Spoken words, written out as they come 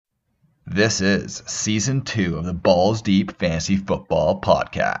This is Season 2 of the Balls Deep Fantasy Football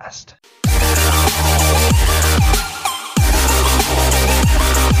Podcast.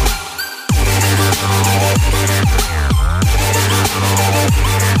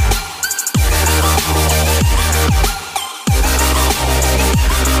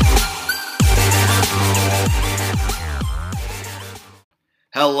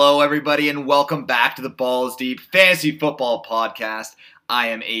 Hello, everybody, and welcome back to the Balls Deep Fantasy Football Podcast. I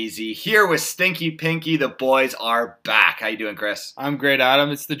am AZ here with Stinky Pinky. The boys are back. How you doing, Chris? I'm great, Adam.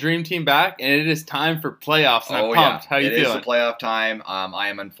 It's the Dream Team back, and it is time for playoffs, and I'm pumped. How you feeling? It is the playoff time. I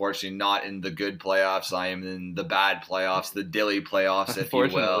am unfortunately not in the good playoffs. I am in the bad playoffs, the dilly playoffs, if you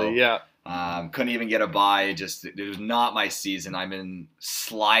will. Yeah. Couldn't even get a bye. It was not my season. I've been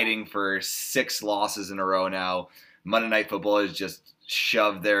sliding for 6 losses in a row now. Monday Night Football has just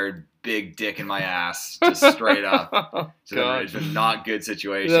shoved their big dick in my ass, just straight up. So it's been not good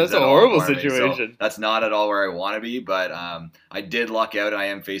situations. That's a horrible situation. So that's not at all where I want to be, but I did luck out, and I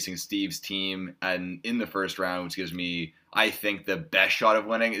am facing Steve's team and in the first round, which gives me, I think, the best shot of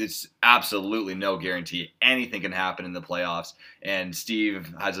winning. It's absolutely no guarantee. Anything can happen in the playoffs, and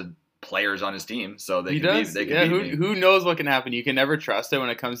Steve has players on his team, so they can beat me. Who knows what can happen? You can never trust it when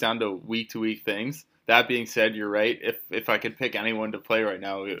it comes down to week-to-week things. That being said, you're right. If I could pick anyone to play right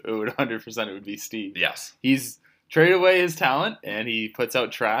now, it would 100% it would be Steve. Yes. He's traded away his talent, and he puts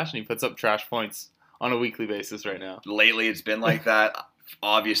out trash, and he puts up trash points on a weekly basis right now. Lately, it's been like that.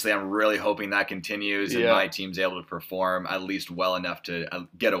 Obviously, I'm really hoping that continues and my team's able to perform at least well enough to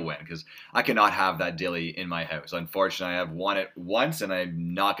get a win, because I cannot have that dilly in my house. Unfortunately, I have won it once, and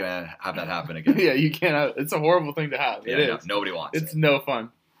I'm not going to have that happen again. Yeah, you can't. It's a horrible thing to have. Yeah, it is. Nobody wants it. It's no fun.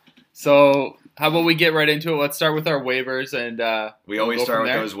 So how about we get right into it? Let's start with our waivers, and we always start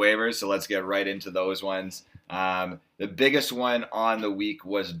with those waivers, so let's get right into those ones. The biggest one on the week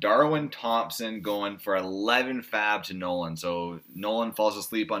was Darwin Thompson going for 11 fab to Nolan. So Nolan falls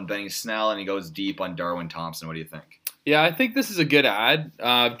asleep on Benny Snell, and he goes deep on Darwin Thompson. What do you think? Yeah, I think this is a good ad.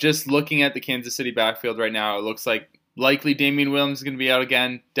 Just looking at the Kansas City backfield right now, it looks like likely Damian Williams is going to be out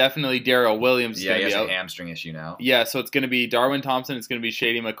again. Definitely Darrell Williams is going to be out. Yeah, he has a hamstring issue now. Yeah, so it's going to be Darwin Thompson. It's going to be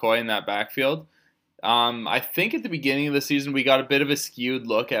Shady McCoy in that backfield. I think at the beginning of the season, we got a bit of a skewed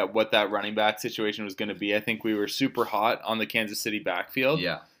look at what that running back situation was going to be. I think we were super hot on the Kansas City backfield.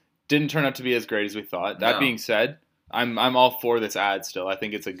 Yeah. Didn't turn out to be as great as we thought. That being said, I'm all for this ad still. I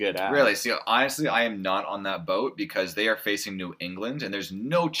think it's a good ad. Really? See, honestly, I am not on that boat because they are facing New England, and there's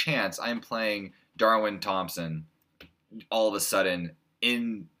no chance I'm playing Darwin Thompson all of a sudden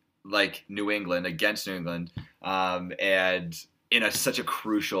in New England against New England, and in such a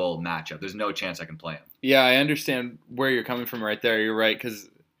crucial matchup. There's no chance I can play him. Yeah, I understand where you're coming from right there. You're right, because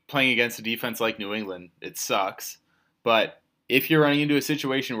playing against a defense like New England, it sucks. But if you're running into a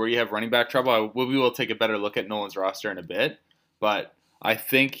situation where you have running back trouble, we will take a better look at Nolan's roster in a bit. But I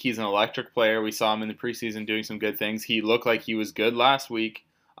think he's an electric player. We saw him in the preseason doing some good things. He looked like he was good last week.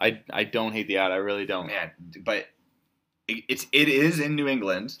 I don't hate the ad. I really don't. Man, but it is in New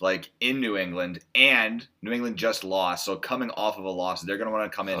England, and New England just lost. So coming off of a loss, they're going to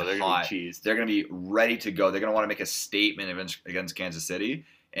want to come in hot. They're going to be ready to go. They're going to want to make a statement against Kansas City,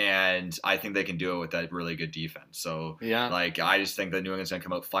 and I think they can do it with that really good defense. So I just think that New England's going to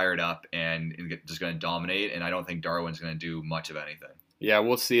come out fired up and just going to dominate, and I don't think Darwin's going to do much of anything. Yeah,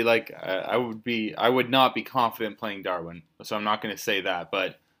 we'll see. I would not be confident playing Darwin, so I'm not going to say that,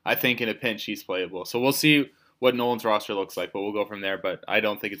 but I think in a pinch he's playable. So we'll see what Nolan's roster looks like, but we'll go from there. But I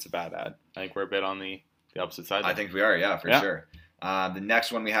don't think it's a bad ad. I think we're a bit on the opposite side. I think we are, for sure. The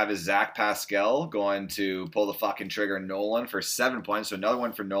next one we have is Zach Pascal going to pull the fucking trigger Nolan for 7 points. So another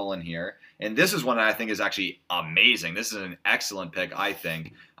one for Nolan here. And this is one that I think is actually amazing. This is an excellent pick, I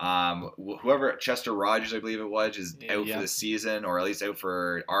think. Whoever, Chester Rogers, I believe it was, is out for the season, or at least out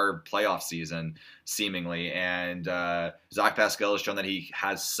for our playoff season, seemingly. And Zach Pascal has shown that he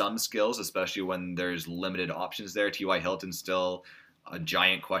has some skills, especially when there's limited options there. T.Y. Hilton's still a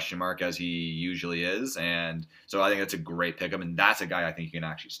giant question mark, as he usually is, and so I think that's a great pickup, and that's a guy I think you can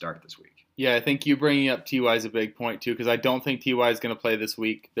actually start this week. Yeah, I think you bringing up T.Y. is a big point too, because I don't think T.Y. is going to play this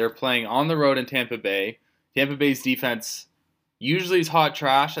week. They're playing on the road in Tampa Bay. Tampa Bay's defense usually is hot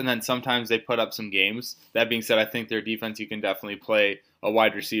trash, and then sometimes they put up some games. That being said, I think their defense you can definitely play a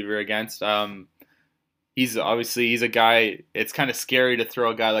wide receiver against. He's a guy. It's kind of scary to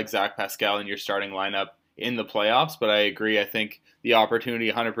throw a guy like Zach Pascal in your starting lineup in the playoffs, but I agree. I think the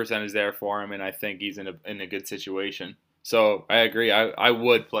opportunity 100% is there for him, and I think he's in a good situation. So I agree. I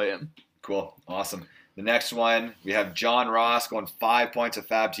would play him. Cool. Awesome. The next one, we have John Ross going 5 points of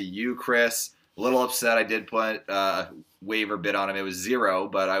fab to you, Chris. A little upset I did put waiver bid on him. It was 0,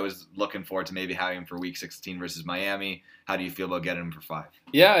 but I was looking forward to maybe having him for Week 16 versus Miami. How do you feel about getting him for 5?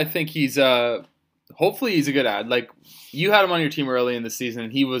 Yeah, I think he's hopefully he's a good ad. Like, you had him on your team early in the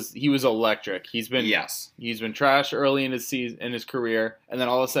season. He was electric. He's been trash early in his career, and then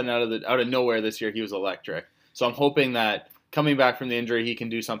all of a sudden out of nowhere this year he was electric. So I'm hoping that coming back from the injury he can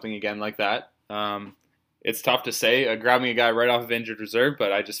do something again like that. It's tough to say, grabbing a guy right off of injured reserve,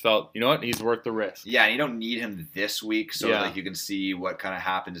 but I just felt, you know what, he's worth the risk. Yeah, and you don't need him this week, so like you can see what kind of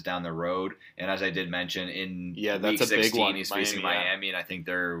happens down the road. And as I did mention, in Week 16, he's facing Miami, and I think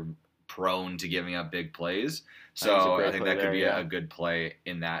they're prone to giving up big plays. So I think that could be a good play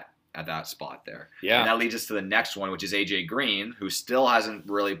in that at that spot there. Yeah. And that leads us to the next one, which is AJ Green, who still hasn't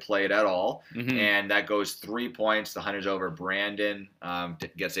really played at all. Mm-hmm. And that goes 3 points. The Hunters over Brandon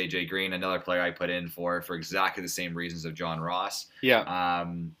gets AJ Green, another player I put in for exactly the same reasons of John Ross. Yeah.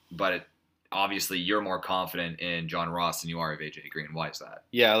 But obviously you're more confident in John Ross than you are of AJ Green. Why is that?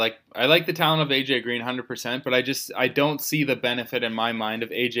 Yeah, I like the talent of AJ Green 100%, but I don't see the benefit in my mind of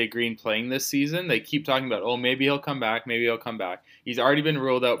AJ Green playing this season. They keep talking about, oh, maybe he'll come back, He's already been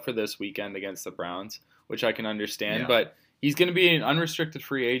ruled out for this weekend against the Browns, which I can understand, but he's going to be an unrestricted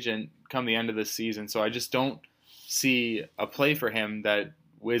free agent come the end of this season, so I just don't see a play for him that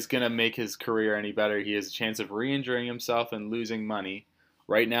is going to make his career any better. He has a chance of re-injuring himself and losing money.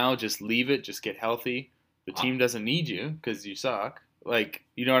 Right now, just leave it. Just get healthy. The team doesn't need you because you suck. Like,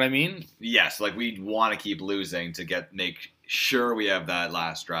 you know what I mean? Yes, like we want to keep losing to make sure we have that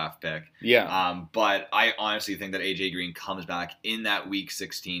last draft pick. Yeah. But I honestly think that AJ Green comes back in that Week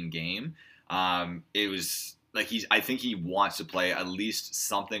 16 game. It was like I think he wants to play at least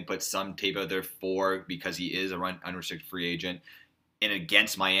something, put some tape out there because he is a unrestricted free agent. And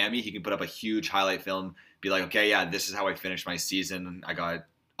against Miami, he can put up a huge highlight film, be like, okay, yeah, this is how I finished my season. I got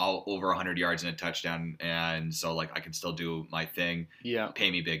over 100 yards and a touchdown, and so like I can still do my thing. Yeah. Pay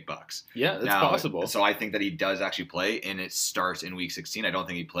me big bucks. Yeah, it's possible. So I think that he does actually play, and it starts in Week 16. I don't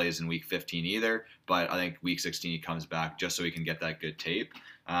think he plays in Week 15 either, but I think Week 16 he comes back just so he can get that good tape,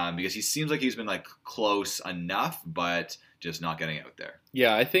 because he seems like he's been like close enough, but just not getting out there.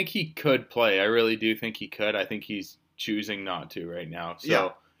 Yeah, I think he could play. I really do think he could. I think he's choosing not to right now. So yeah.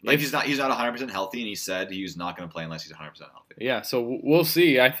 Like he's not 100% healthy, and he said he's not going to play unless he's 100% healthy. Yeah, so we'll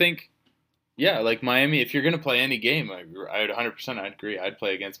see. I think, yeah, like Miami, if you're going to play any game, I'd 100% I'd agree. I'd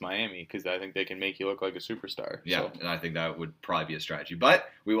play against Miami because I think they can make you look like a superstar. Yeah, and I think that would probably be a strategy. But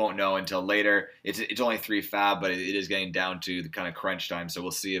we won't know until later. It's only 3 fab, but it is getting down to the kind of crunch time. So we'll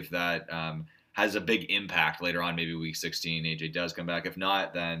see if that has a big impact later on. Maybe Week 16, AJ does come back. If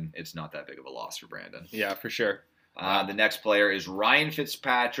not, then it's not that big of a loss for Brandon. Yeah, for sure. The next player is Ryan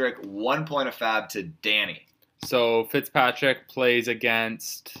Fitzpatrick, 1 point of fab to Danny. So Fitzpatrick plays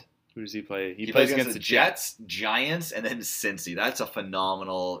against, who does he play? He plays against the Jets, Giants, and then Cincy. That's a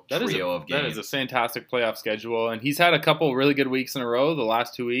phenomenal trio of games. That is a fantastic playoff schedule, and he's had a couple really good weeks in a row. The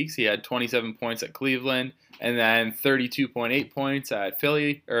last 2 weeks, he had 27 points at Cleveland, and then 32.8 points at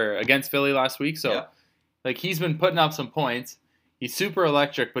Philly or against Philly last week. So, like, he's been putting up some points. He's super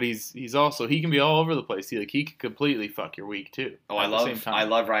electric, but he's also he can be all over the place. He can completely fuck your week too. Oh, I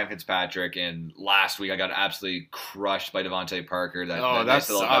love Ryan Fitzpatrick, and last week I got absolutely crushed by Devontae Parker.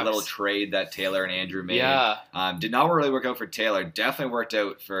 That little trade that Taylor and Andrew made. Yeah. Did not really work out for Taylor. Definitely worked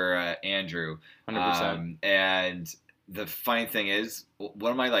out for Andrew. 100%. And the funny thing is,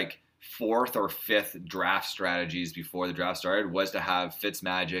 one of my like 4th or 5th draft strategies before the draft started was to have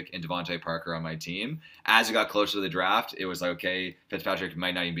Fitzmagic and Devontae Parker on my team. As it got closer to the draft, it was like, okay, Fitzpatrick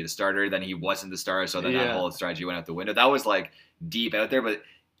might not even be the starter. Then he wasn't the starter, so then that whole strategy went out the window. That was like deep out there, but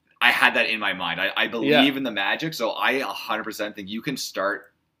I had that in my mind. I believe in the magic, so I 100% think you can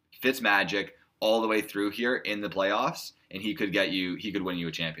start Fitzmagic all the way through here in the playoffs, and he could win you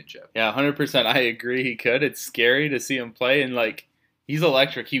a championship. Yeah, 100%. I agree. He could. It's scary to see him play, and like, he's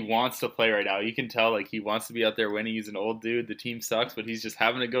electric. He wants to play right now. You can tell, like, he wants to be out there winning. He's an old dude. The team sucks, but he's just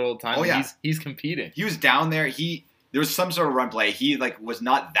having a good old time. Oh, yeah. He's competing. He was down there. There was some sort of run play. He, like, was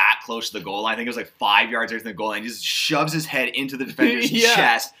not that close to the goal line. I think it was, like, 5 yards away from the goal line. He just shoves his head into the defender's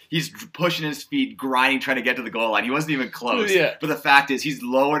chest. He's pushing his feet, grinding, trying to get to the goal line. He wasn't even close. Yeah. But the fact is, he's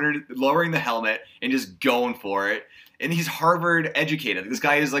lowering the helmet and just going for it. And he's Harvard educated. This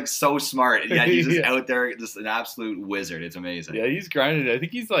guy is like so smart. And yet he's just out there, just an absolute wizard. It's amazing. Yeah, he's grinding. I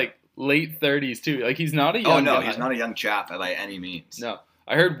think he's like late 30s too. Like he's not a young guy. He's not a young chap by any means. No.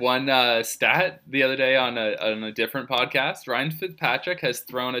 I heard one stat the other day on a different podcast. Ryan Fitzpatrick has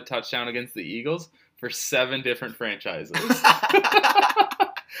thrown a touchdown against the Eagles for 7 different franchises.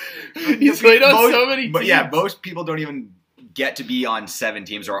 He's played on so many teams. But yeah, most people don't even get to be on 7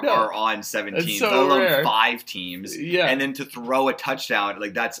 teams or No. are on 7 It's teams, so let alone rare. 5 teams. Yeah. And then to throw a touchdown,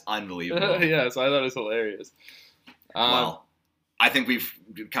 like that's unbelievable. Yeah, so I thought it was hilarious. Well, I think we've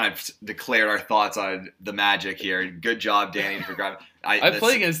kind of declared our thoughts on the Magic here. Good job, Danny, for grabbing. I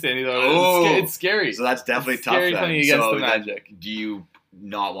play against Danny though. Oh. It's scary. So that's definitely It's tough. scary Then. playing against so the Magic. Do you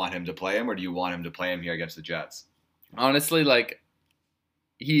not want him to play him, or do you want him to play him here against the Jets? Honestly, like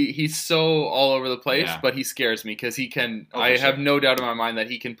he's so all over the place, Yeah. but he scares me because he can. Oh, for I sure. have no doubt in my mind that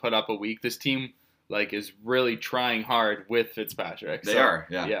he can put up a week. This team like is really trying hard with Fitzpatrick. They So, are,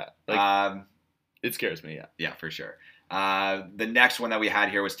 yeah. Yeah, like It scares me. Yeah. Yeah, for sure. The next one that we had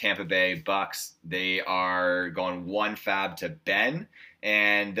here was Tampa Bay Bucks. They are going 1 fab to Ben,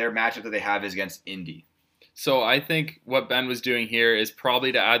 and their matchup that they have is against Indy. So I think what Ben was doing here is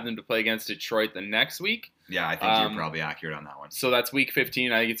probably to add them to play against Detroit the next week. Yeah, I think you're probably accurate on that one. So that's week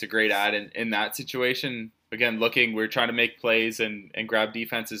 15. I think it's a great add in that situation. Again, we're trying to make plays and grab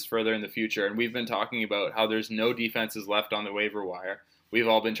defenses further in the future. And we've been talking about how there's no defenses left on the waiver wire. We've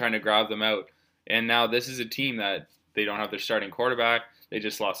all been trying to grab them out. And now this is a team that they don't have their starting quarterback. They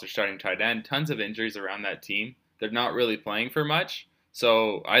just lost their starting tight end. Tons of injuries around that team. They're not really playing for much.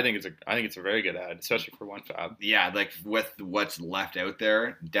 So I think it's a very good ad, especially for 1 fab. Yeah, like with what's left out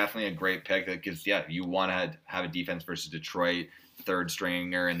there, definitely a great pick. Because you want to have a defense versus Detroit, 3rd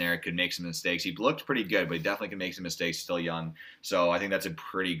stringer in there, could make some mistakes. He looked pretty good, but he definitely can make some mistakes. Still young, so I think that's a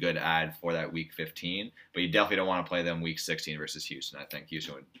pretty good ad for that week 15. But you definitely don't want to play them week 16 versus Houston. I think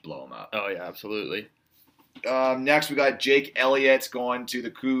Houston would blow them up. Oh yeah, absolutely. Next, we got Jake Elliott going to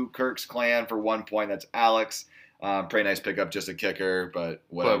the Kirks clan for 1 point. That's Alex. Pretty nice pickup, just a kicker, but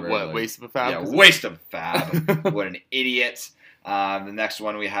whatever. What waste of a fab? Yeah, waste of fab. What an idiot. The next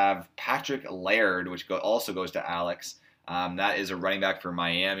one we have Patrick Laird, which also goes to Alex. That is a running back for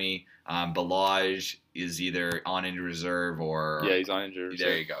Miami. Balaj is either on injured reserve or... Yeah, he's on injured reserve.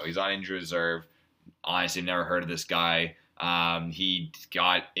 There you go. He's on injured reserve. Honestly, never heard of this guy. He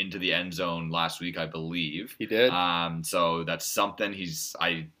got into the end zone last week, I believe. He did. So that's something.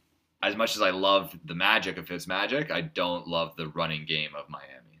 As much as I love the magic of Fitzmagic, I don't love the running game of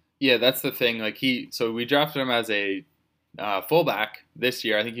Miami. Yeah, that's the thing. Like so we drafted him as a fullback this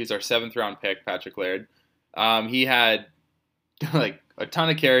year. I think he was our 7th round pick, Patrick Laird. He had like a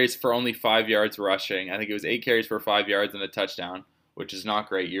ton of carries for only 5 yards rushing. I think it was 8 carries for 5 yards and a touchdown, which is not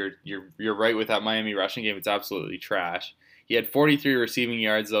great. You're right with that Miami rushing game. It's absolutely trash. He had 43 receiving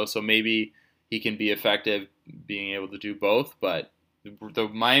yards though, so maybe he can be effective being able to do both. But the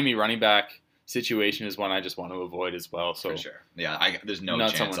Miami running back situation is one I just want to avoid as well. So for sure, yeah, there's no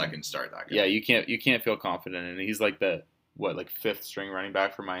chance I can start that guy. Yeah, you can't feel confident in it. He's like the 5th string running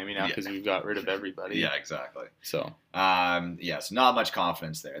back for Miami now because we've got rid of everybody. Yeah, exactly. So so not much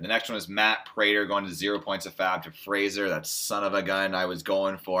confidence there. The next one is Matt Prater going to 0 points of fab to Fraser. That son of a gun. I was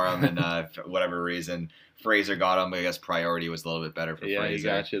going for him, and for whatever reason, Fraser got him. But I guess priority was a little bit better for Fraser. Yeah, he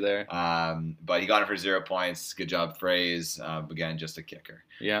got you there. But he got him for 0 points. Good job, Fraze. Again, just a kicker.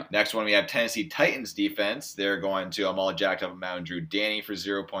 Yeah. Next one, we have Tennessee Titans defense. They're going to, I'm all jacked up at Mountain Drew Danny for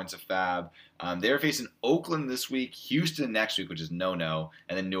 0 points of fab. They're facing Oakland this week, Houston next week, which is no,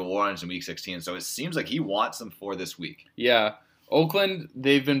 and then New Orleans in week 16. So it seems like he wants them for this week. Yeah. Oakland,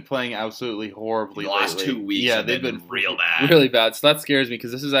 they've been playing absolutely horribly the last lately. 2 weeks. Yeah, they've been real bad. Really bad. So that scares me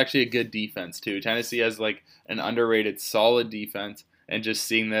because this is actually a good defense too. Tennessee has like an underrated, solid defense, and just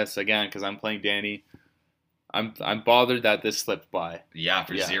seeing this again because I'm playing Danny, I'm bothered that this slipped by. Yeah,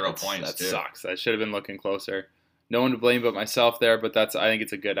 for 0 points. That too. sucks. I should have been looking closer. No one to blame but myself there, but I think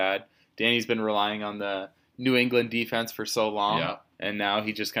it's a good ad. Danny's been relying on the New England defense for so long. Yeah. And now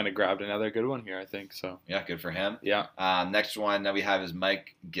he just kind of grabbed another good one here, I think. So Yeah, good for him. Yeah. Next one that we have is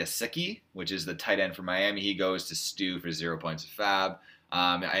Mike Gesicki, which is the tight end for Miami. He goes to Stu for 0 points of fab.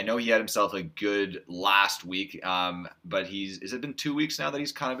 I know he had himself a good last week, but has it been 2 weeks now that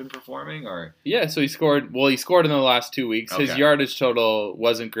he's kind of been performing? Or yeah, so he scored. Well, he scored in the last 2 weeks. Okay. His yardage total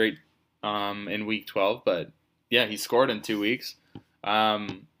wasn't great in week 12, but yeah, he scored in 2 weeks.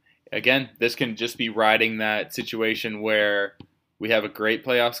 Again, this can just be riding that situation where we have a great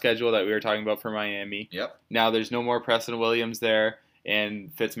playoff schedule that we were talking about for Miami. Yep. Now there's no more Preston Williams there,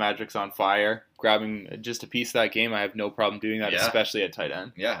 and Fitzmagic's on fire. Grabbing just a piece of that game, I have no problem doing that, especially at tight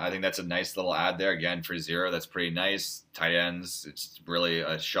end. Yeah, I think that's a nice little ad there. Again, for 0, that's pretty nice. Tight ends, it's really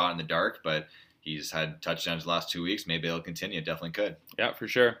a shot in the dark, but he's had touchdowns the last 2 weeks. Maybe it'll continue. It definitely could. Yeah, for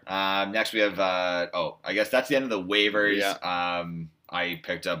sure. Next we have, I guess that's the end of the waivers. Yeah. I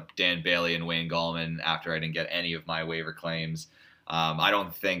picked up Dan Bailey and Wayne Gallman after I didn't get any of my waiver claims. I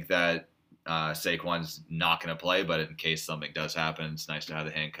don't think that Saquon's not going to play, but in case something does happen, it's nice to have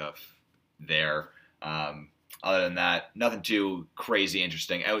the handcuff there. Other than that, nothing too crazy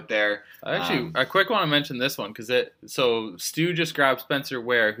interesting out there. I quick want to mention this one because Stu just grabbed Spencer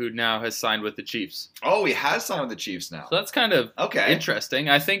Ware, who now has signed with the Chiefs. Oh, he has signed with the Chiefs now. So that's kind of okay. Interesting.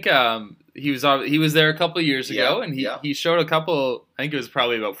 I think he was there a couple of years ago, and he showed a couple. I think it was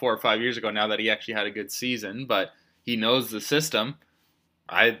probably about 4 or 5 years ago now that he actually had a good season, but he knows the system.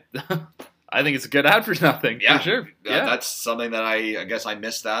 I think it's a good ad for nothing. Yeah, for sure. Yeah, that's something that I guess I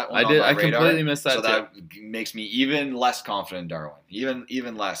missed that one. I completely missed that. So that makes me even less confident in Darwin.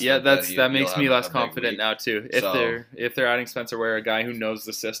 Even less. Yeah, that makes me less confident now too. If they're adding Spencer Ware, a guy who knows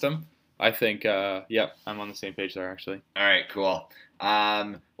the system, I think. I'm on the same page there actually. All right, cool.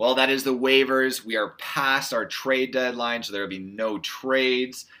 Well, that is the waivers. We are past our trade deadline, so there will be no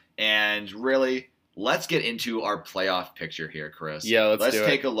trades. And really, let's get into our playoff picture here, Chris. Yeah, let's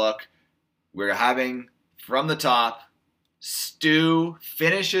take a look. We're having, from the top, Stu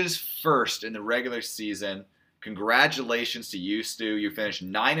finishes first in the regular season. Congratulations to you, Stu. You finished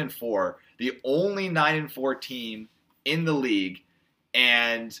 9-4, the only 9-4 team in the league,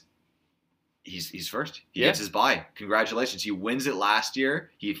 and he's first. He gets his bye. Congratulations. He wins it last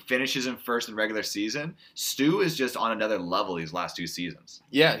year. He finishes in first in regular season. Stu is just on another level these last 2 seasons.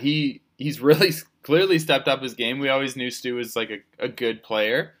 Yeah, he's really clearly stepped up his game. We always knew Stu was like a good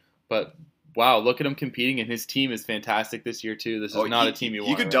player, but wow, look at him competing, and his team is fantastic this year too. This is not a team you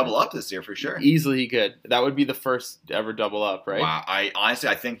want. He could double up this year for sure. Easily, he could. That would be the first ever double up, right? Wow, I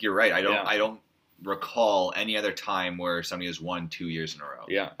think you're right. I don't recall any other time where somebody has won 2 years in a row.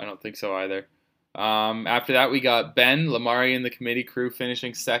 Yeah, I don't think so either. After that, we got Ben Lamari and the committee crew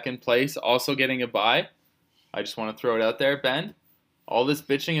finishing second place, also getting a bye. I just want to throw it out there, Ben. All this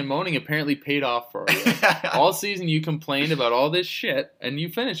bitching and moaning apparently paid off for you. All season you complained about all this shit, and you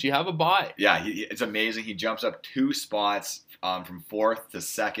finish. You have a bye. Yeah, it's amazing. He jumps up 2 spots from 4th to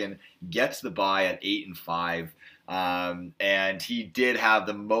 2nd, gets the bye at 8-5, and he did have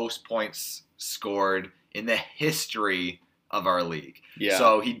the most points scored in the history of our league. Yeah.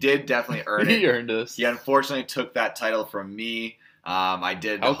 So he did definitely earn it. He earned this. He unfortunately took that title from me. I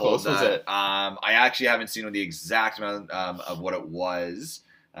did How close was it? I actually haven't seen the exact amount of what it was.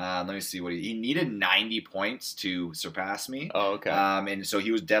 Let me see what he needed 90 points to surpass me. Oh, okay. And so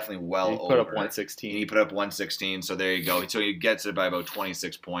he was definitely over. He put up 116. And he put up 116. So there you go. So he gets it by about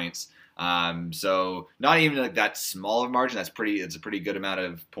 26 points. So not even like that small of a margin. It's a pretty good amount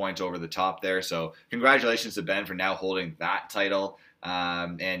of points over the top there. So congratulations to Ben for now holding that title.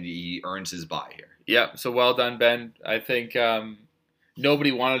 And he earns his bye here. Yeah. So well done, Ben. I think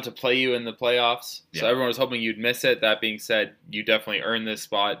nobody wanted to play you in the playoffs, so everyone was hoping you'd miss it. That being said, you definitely earned this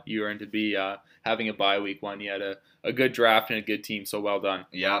spot. You earned to be having a bye week 1. You had a good draft and a good team, so well done.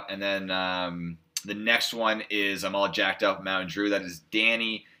 Yeah, and then the next one is I'm all jacked up Mountain Drew. That is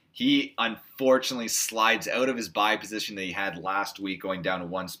Danny. He unfortunately slides out of his bye position that he had last week, going down to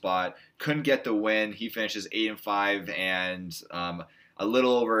 1 spot. Couldn't get the win. He finishes 8-5 and a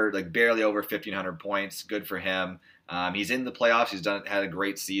little over, like barely over 1,500 points. Good for him. He's in the playoffs. He's had a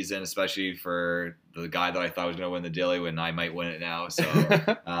great season, especially for the guy that I thought was going to win the Dilly when I might win it now. So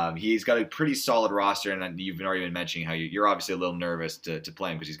he's got a pretty solid roster, and you've already been mentioning how you're obviously a little nervous to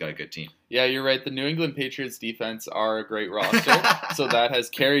play him because he's got a good team. Yeah, you're right. The New England Patriots defense are a great roster, so that has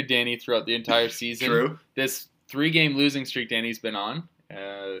carried Danny throughout the entire season. True. This 3-game losing streak Danny's been on,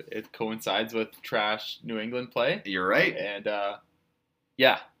 it coincides with trash New England play. You're right. And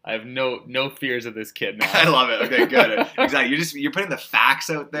yeah, I have no fears of this kid now. I love it. Okay, good. Exactly. You're putting the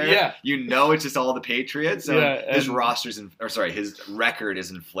facts out there. Yeah. You know it's just all the Patriots. So yeah, his his record is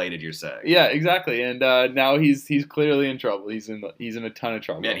inflated, you're saying. Yeah, exactly. And now he's clearly in trouble. He's in a ton of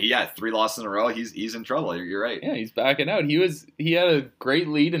trouble. Man, he had 3 losses in a row. He's in trouble. You're right. Yeah, he's backing out. He had a great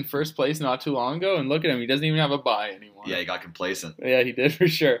lead in first place not too long ago, and look at him. He doesn't even have a bye anymore. Yeah, he got complacent. Yeah, he did for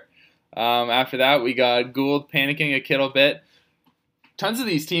sure. After that, we got Gould panicking a Kittle bit. Tons of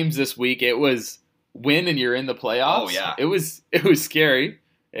these teams this week, it was win and you're in the playoffs. Oh, yeah. It was scary.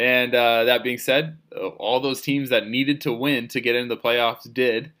 And that being said, all those teams that needed to win to get into the playoffs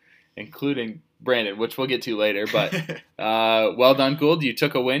did, including Brandon, which we'll get to later. But well done, Gould. You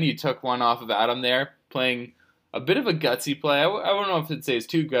took a win. You took one off of Adam there, playing a bit of a gutsy play. I don't know if I'd say it's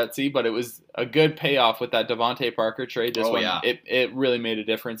too gutsy, but it was a good payoff with that Devontae Parker trade. This one, yeah. It really made a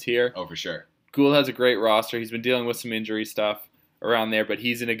difference here. Oh, for sure. Gould has a great roster. He's been dealing with some injury stuff around there, but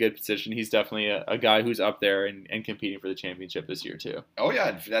he's in a good position. He's definitely a guy who's up there and competing for the championship this year too. Oh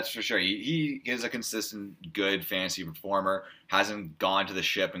yeah, that's for sure. He is a consistent, good fantasy performer. Hasn't gone to the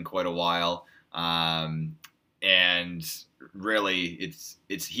ship in quite a while. and really,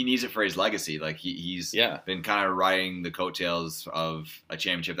 it's he needs it for his legacy. Like he's been kind of riding the coattails of a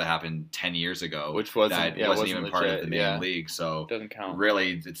championship that happened 10 years ago, which wasn't even part of the main league. So doesn't count.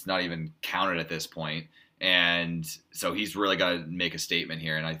 Really, it's not even counted at this point. And so he's really got to make a statement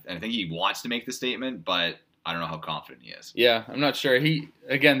here, and I think he wants to make the statement, but I don't know how confident he is. Yeah, I'm not sure.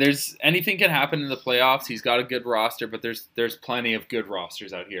 There's anything can happen in the playoffs. He's got a good roster, but there's plenty of good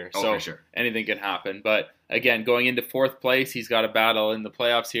rosters out here. So for sure. Anything can happen. But again, going into 4th place, he's got a battle in the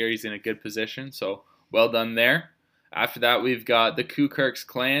playoffs here. He's in a good position, so well done there. After that, we've got the Kukirks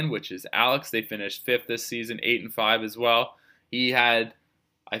clan, which is Alex. They finished 5th this season, 8-5 as well. He had,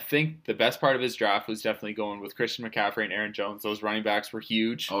 I think the best part of his draft was definitely going with Christian McCaffrey and Aaron Jones. Those running backs were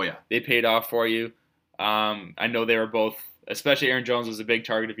huge. Oh, yeah. They paid off for you. I know they were both, especially Aaron Jones was a big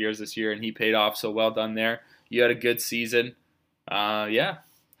target of yours this year, and he paid off, so well done there. You had a good season.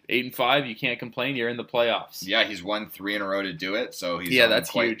 8-5, you can't complain. You're in the playoffs. Yeah, he's won 3 in a row to do it, so he's that's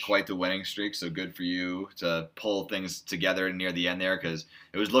huge. Quite the winning streak, so good for you to pull things together near the end there, because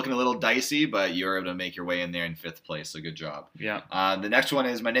it was looking a little dicey, but you were able to make your way in there in 5th place, so good job. Yeah. The next one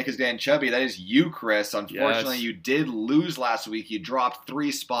is My Nick is Dan Chubby. That is you, Chris. Unfortunately, you did lose last week. You dropped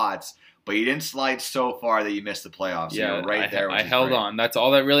 3 spots. But you didn't slide so far that you missed the playoffs. Yeah, you're right there. I held on. That's all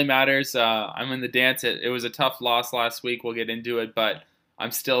that really matters. I'm in the dance. It was a tough loss last week. We'll get into it, but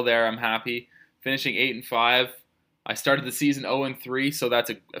I'm still there. I'm happy. Finishing 8-5. I started the season 0-3, so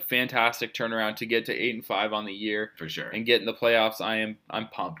that's a fantastic turnaround to get to 8-5 on the year for sure and get in the playoffs. I'm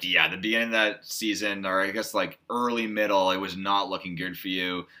pumped. Yeah, the beginning of that season, or I guess like early middle, it was not looking good for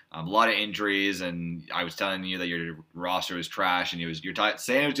you. A lot of injuries, and I was telling you that your roster was trash, and you're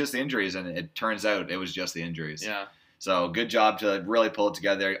saying it was just the injuries, and it turns out it was just the injuries. Yeah. So good job to really pull it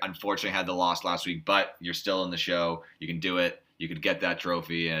together. Unfortunately, had the loss last week, but you're still in the show. You can do it. You could get that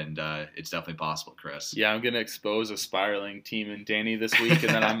trophy, and it's definitely possible, Chris. Yeah, I'm going to expose a spiraling team in Danny this week,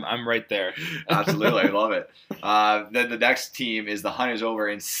 and then I'm right there. Absolutely, I love it. Then the next team is the Hunters over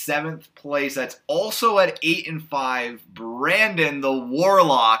in 7th place. That's also at 8-5. Brandon, the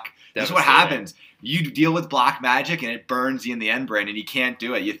Warlock. This is what happens. You deal with black magic, and it burns you in the end, Brandon. You can't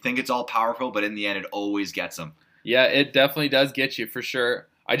do it. You think it's all powerful, but in the end, it always gets them. Yeah, it definitely does get you, for sure.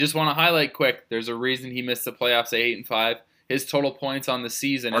 I just want to highlight quick, there's a reason he missed the playoffs at 8-5. His total points on the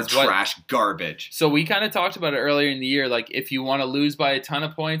season is trash garbage. So we kind of talked about it earlier in the year. Like, if you want to lose by a ton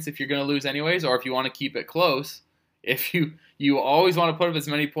of points, if you're going to lose anyways, or if you want to keep it close, if you always want to put up as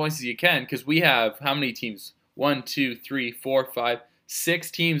many points as you can, because we have how many teams? 1, 2, 3, 4, 5,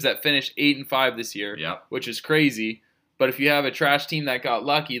 6 teams that finished 8-5 this year, which is crazy. But if you have a trash team that got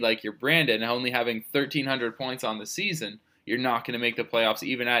lucky, like your Brandon, only having 1,300 points on the season, you're not going to make the playoffs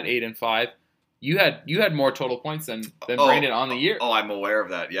even at 8-5. You had more total points than Brandon on the year. Oh, I'm aware of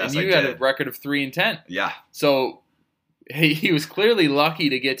that. Yes, and you had a record of 3-10. Yeah. So he was clearly lucky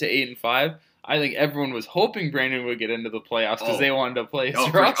to get to 8-5. I think everyone was hoping Brandon would get into the playoffs because they wanted to play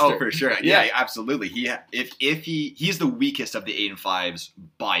his roster. For sure. Yeah, absolutely. He's the weakest of the 8-5s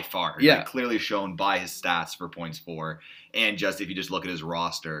by far. Yeah. Like, clearly shown by his stats for points for, and just if you just look at his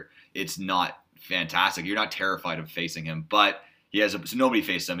roster, it's not fantastic. You're not terrified of facing him, but. So nobody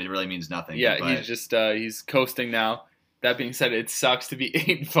faced him. It really means nothing. Yeah, he's just he's coasting now. That being said, it sucks to be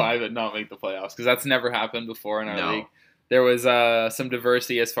 8-5 and not make the playoffs because that's never happened before in our league. There was some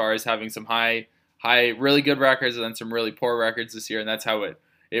diversity as far as having some high, really good records and then some really poor records this year, and that's how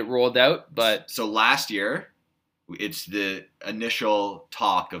it rolled out. But so last year, it's the initial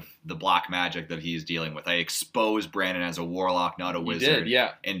talk of the black magic that he's dealing with. I exposed Brandon as a warlock, not a wizard. You did,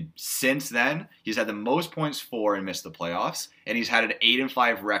 yeah. And since then, he's had the most points for and missed the playoffs. And he's had an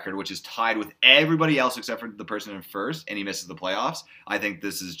 8-5 record, which is tied with everybody else except for the person in first, and he misses the playoffs. I think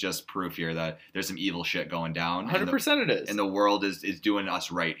this is just proof here that there's some evil shit going down. 100% it is. And the world is doing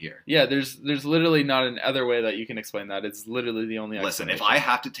us right here. Yeah, there's literally not an other way that you can explain that. It's literally the only explanation. Listen, if I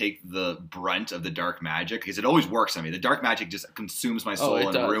have to take the brunt of the dark magic, because it always works on me. The dark magic just consumes my soul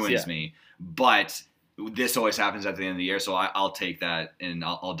and ruins me. But this always happens at the end of the year, so I'll take that and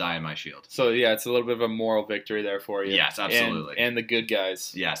I'll die in my shield. So yeah, it's a little bit of a moral victory there for you. Yes, absolutely. And the good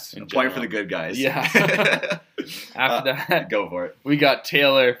guys. Yes, a point for the good guys. Yeah. After that, go for it. We got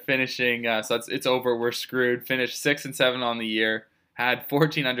Taylor finishing. So it's over. We're screwed. Finished 6-7 on the year. Had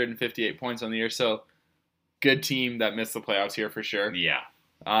 1,458 points on the year. So good team that missed the playoffs here for sure. Yeah.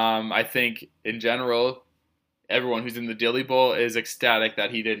 I think in general, everyone who's in the Dilly Bowl is ecstatic that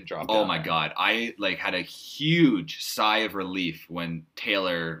he didn't drop down. Oh my God. I had a huge sigh of relief when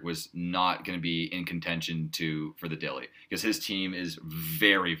Taylor was not going to be in contention for the Dilly, because his team is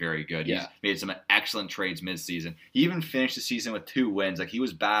very, very good. Yeah. He's made some excellent trades mid-season. He even finished the season with 2 wins. Like, he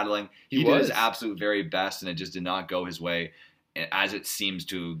was battling. He did his absolute very best, and it just did not go his way, as it seems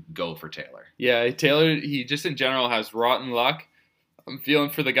to go for Taylor. Yeah, Taylor, he just in general has rotten luck. I'm feeling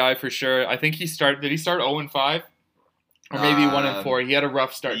for the guy for sure. I think did he start 0-5? Or maybe 1-4. He had a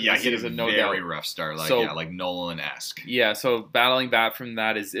rough start to the season, no doubt. Yeah, very rough start, like Nolan-esque. Yeah, so battling back from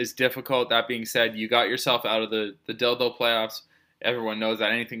that is difficult. That being said, you got yourself out of the dildo playoffs. Everyone knows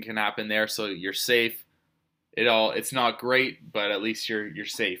that anything can happen there, so you're safe. It's not great, but at least you're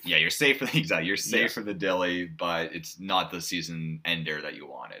safe. Yeah, you're safe. Exactly, you're safe from the Dilly, but it's not the season ender that you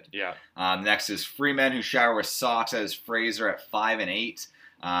wanted. Yeah. Next is Freeman, who shower with socks as Fraser at 5-8.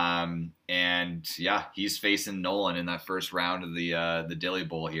 And yeah, he's facing Nolan in that first round of the Dilly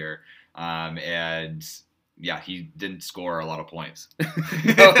Bowl here. And yeah, he didn't score a lot of points.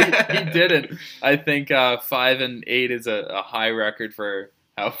 No, he didn't. I think 5-8 is a high record for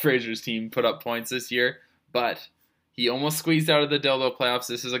how Fraser's team put up points this year. But he almost squeezed out of the dildo playoffs.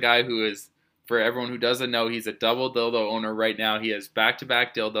 This is a guy who is, for everyone who doesn't know, he's a double dildo owner right now. He has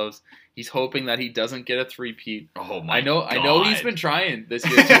back-to-back dildos. He's hoping that he doesn't get a three-peat. Oh my God. I know he's been trying this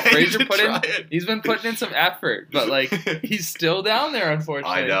year. So he's been putting in some effort, but like he's still down there,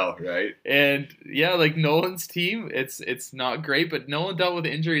 unfortunately. I know, right? And yeah, like Nolan's team, it's not great, but Nolan dealt with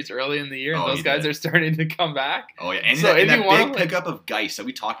injuries early in the year, and those guys are starting to come back. Oh yeah, and that big pickup of Geist that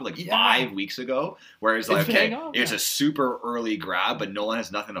we talked about 5 weeks ago, where it's like, it's a super early grab, but Nolan has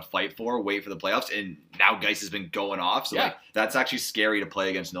nothing to fight for. Wait for the playoffs, and now Geist has been going off. So like that's actually scary to play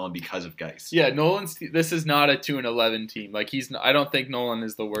against Nolan because of Geist. Yeah, this is not a 2-11 team. Like I don't think Nolan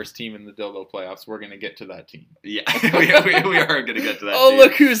is the worst team in the dildo playoffs. We're gonna get to that team. Yeah, we are gonna get to that. Oh, team.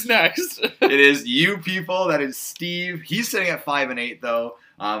 Look who's next! It is you people. That is Steve. He's sitting at 5-8 though.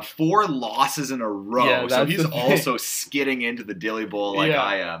 4 losses in a row, so he's also skidding into the Dilly Bowl like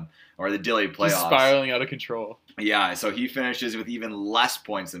I am, or the Dilly playoffs. Just spiraling out of control. Yeah, so he finishes with even less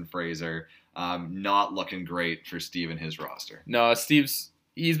points than Fraser. Not looking great for Steve and his roster. No,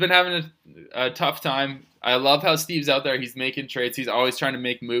 he's been having a tough time. I love how Steve's out there. He's making trades. He's always trying to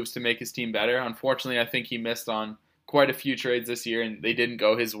make moves to make his team better. Unfortunately, I think he missed on quite a few trades this year, and they didn't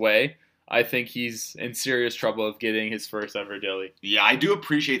go his way. I think he's in serious trouble of getting his first ever Dilly. Yeah, I do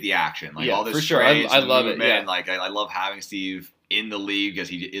appreciate the action. Like all this for sure. trades, I love it. Yeah. Like I love having Steve in the league because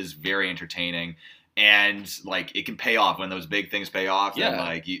he is very entertaining, and like it can pay off when those big things pay off. Yeah. And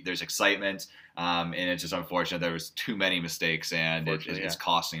like there's excitement. And it's just unfortunate there was too many mistakes, and it's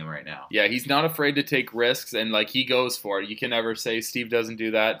costing him right now. Yeah, he's not afraid to take risks, and like he goes for it. You can never say Steve doesn't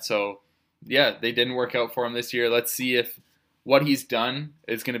do that. So yeah, they didn't work out for him this year. Let's see if what he's done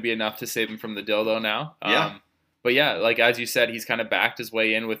is going to be enough to save him from the dildo now. But yeah, like as you said, he's kind of backed his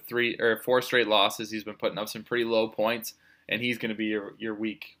way in with 3 or 4 straight losses. He's been putting up some pretty low points, and he's going to be your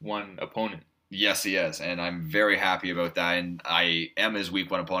week 1 opponent. Yes, he is, and I'm very happy about that. And I am his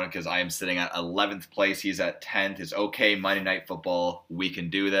week 1 opponent because I am sitting at 11th place. He's at 10th. It's okay, Monday Night Football. We can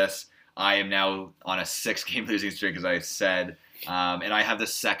do this. I am now on a 6-game losing streak, as I said, and I have the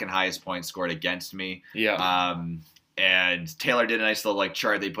 2nd highest point scored against me. Yeah. And Taylor did a nice little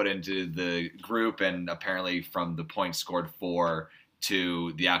chart they put into the group, and apparently from the points scored for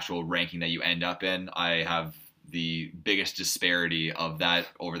to the actual ranking that you end up in, I have the biggest disparity of that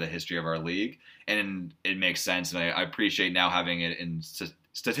over the history of our league, and it makes sense, and I appreciate now having it in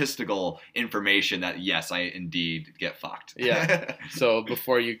statistical information that yes, I indeed get fucked. Yeah. So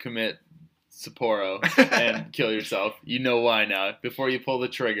before you commit Sapporo and kill yourself, you know why now. Before you pull the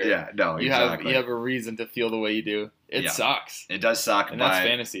trigger, you have a reason to feel the way you do. It sucks. It does suck, and that's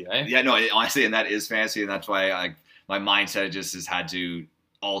fantasy, right? Yeah, no, honestly, and that is fantasy, and that's why my mindset just has had to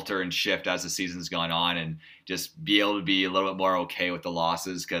alter and shift as the season's gone on, and just be able to be a little bit more okay with the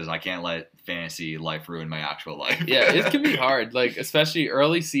losses, because I can't let fantasy life ruin my actual life. Yeah, it can be hard, like especially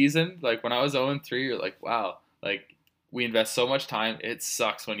early season. Like when I was 0-3, you're like, wow, like we invest so much time. It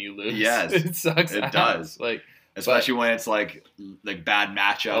sucks when you lose. Yes, it sucks. It does. Like especially when it's like bad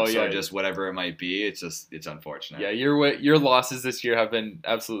matchups or just whatever it might be. It's unfortunate. Yeah, your losses this year have been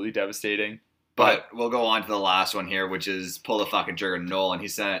absolutely devastating. But we'll go on to the last one here, which is pull the fucking trigger, Nolan.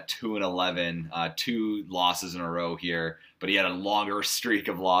 He's sent at 2-11, 2 losses in a row here, but he had a longer streak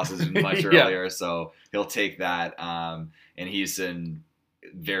of losses much earlier, so he'll take that. And he's in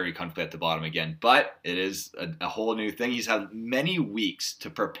very comfortably at the bottom again. But it is a whole new thing. He's had many weeks to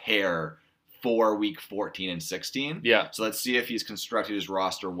prepare for week 14 and 16. Yeah. So let's see if he's constructed his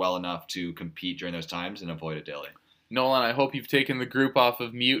roster well enough to compete during those times and avoid a daily. Nolan, I hope you've taken the group off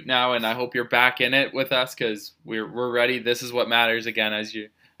of mute now, and I hope you're back in it with us because we're ready. This is what matters. Again, as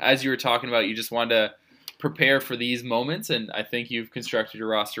you were talking about, you just wanted to prepare for these moments, and I think you've constructed your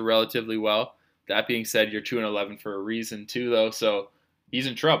roster relatively well. That being said, you're 2-11 for a reason too, though. So he's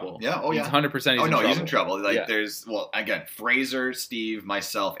in trouble. Yeah. Oh, he's yeah. 100%. He's in trouble. He's in trouble. Like yeah. there's again, Fraser, Steve,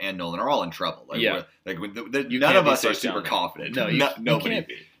 myself, and Nolan are all in trouble. Like, yeah. None of us are super confident. No, nobody. You can't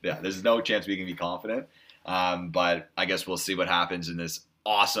be. Yeah. There's no chance we can be confident. But I guess we'll see what happens in this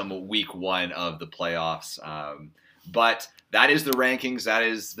awesome week 1 of the playoffs. But that is the rankings. That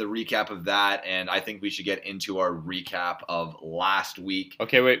is the recap of that. And I think we should get into our recap of last week.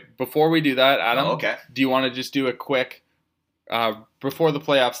 Okay, wait. Before we do that, Adam, okay. Do you want to just do a quick, before the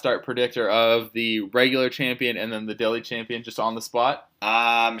playoffs start, predictor of the regular champion and then the daily champion just on the spot?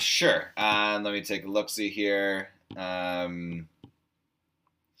 Sure. Let me take a look-see here. Do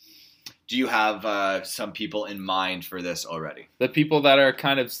you have some people in mind for this already? The people that are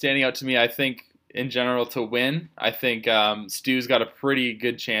kind of standing out to me, I think, in general, to win, I think Stu's got a pretty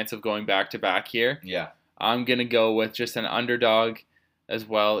good chance of going back-to-back here. Yeah. I'm going to go with just an underdog as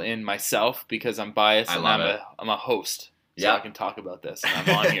well in myself because I'm biased and I'm a host. So I can talk about this and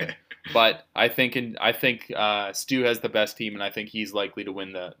I'm on here. But I think Stu has the best team, and I think he's likely to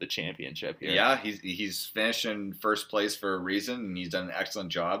win the championship here. Yeah, he's finished in first place for a reason, and he's done an excellent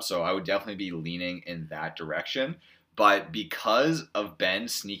job. So I would definitely be leaning in that direction. But because of Ben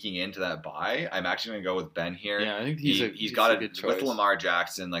sneaking into that bye, I'm actually going to go with Ben here. Yeah, I think he's got a good choice. With Lamar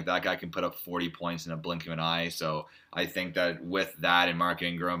Jackson, like that guy can put up 40 points in a blink of an eye. So I think that with that and Mark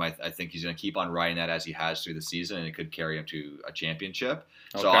Ingram, I think he's going to keep on riding that as he has through the season, and it could carry him to a championship.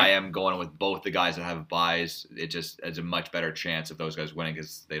 Okay. So I am going with both the guys that have buys. It's a much better chance of those guys winning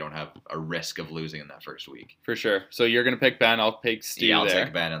because they don't have a risk of losing in that first week. For sure. So you're going to pick Ben. I'll pick Stu. Yeah, I'll there.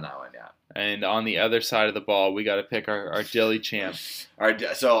 take Ben on that one. Yeah. And on the other side of the ball, we got to pick our daily champ.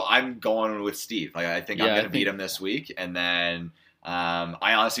 So I'm going with Steve. Like I think I'm going to beat him this week, and then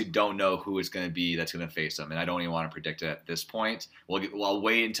I honestly don't know who it's going to be that's going to face him, and I don't even want to predict it at this point. I'll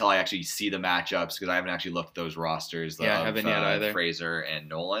wait until I actually see the matchups because I haven't actually looked at those rosters. I haven't yet either. Fraser and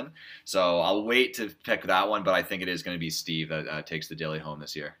Nolan. So I'll wait to pick that one, but I think it is going to be Steve that takes the daily home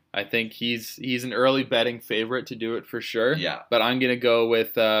this year. I think he's an early betting favorite to do it for sure. Yeah. But I'm going to go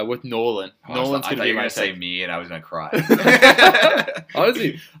with Nolan. Nolan's going to be my pick. Say me, and I was going to cry.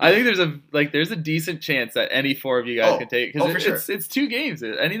 Honestly, I think there's a decent chance that any four of you guys can take it because sure. It's 2 games.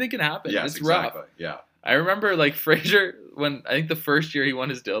 Anything can happen. Yes, it's exactly. rough. Yeah. I remember Frazier when I think the first year he won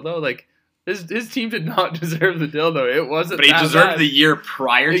his dildo, his team did not deserve the dildo. It wasn't. But he deserved the year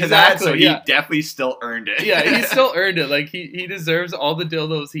prior to that, so he definitely still earned it. Yeah, he still earned it. He deserves all the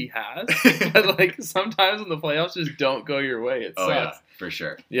dildos he has. But sometimes in the playoffs just don't go your way. It sucks. Yeah, for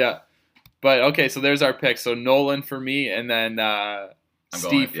sure. Yeah. But okay, so there's our pick. So Nolan for me, and then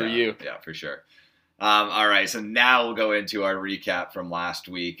Steve for you. Yeah, for sure. All right, so now we'll go into our recap from last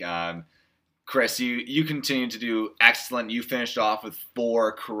week. Chris, you continue to do excellent. You finished off with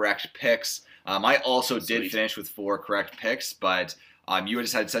 4 correct picks. I also did finish with 4 correct picks, but you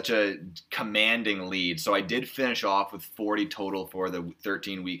just had such a commanding lead. So I did finish off with 40 total for the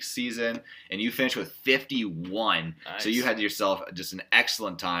 13-week season, and you finished with 51. Nice. So you had yourself just an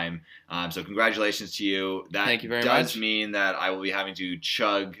excellent time. So congratulations to you. Thank you very does much. Mean that I will be having to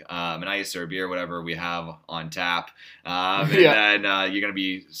chug an ice or a beer, whatever we have on tap. And then you're going to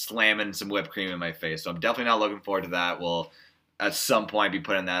be slamming some whipped cream in my face. So I'm definitely not looking forward to that. We'll at some point be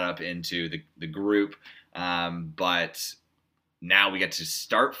putting that up into the group. But now we get to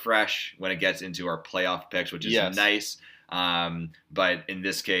start fresh when it gets into our playoff picks, which is nice. But in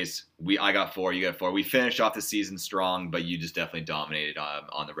this case, I got 4, you got 4. We finished off the season strong, but you just definitely dominated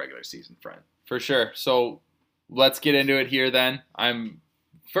on the regular season front. For sure. So let's get into it here then.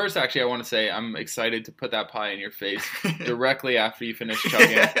 I want to say I'm excited to put that pie in your face directly after you finish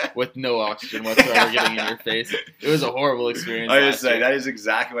chugging with no oxygen whatsoever getting in your face. It was a horrible experience. I just say that is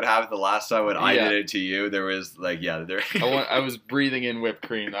exactly what happened the last time when I did it to you. There was I was breathing in whipped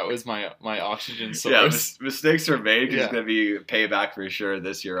cream. That was my oxygen source. Yeah, mistakes are made. Because it's going to be payback for sure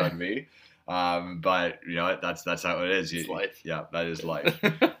this year on me. But you know what? That's how it is. It's life. Yeah, that is life.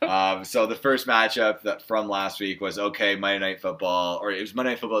 So the first matchup from last week was Monday Night Football, or it was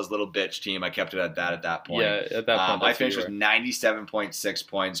Monday Night Football's little bitch team. I kept it at that point. Yeah, at that point. I finished with 97.6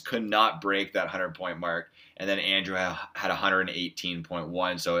 points. Could not break that 100-point mark. And then Andrew had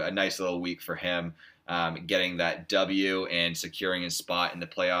 118.1, so a nice little week for him. getting that W and securing his spot in the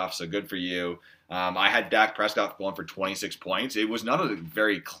playoffs. So good for you. I had Dak Prescott going for 26 points. It was not a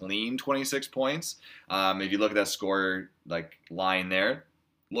very clean 26 points. If you look at that score line there,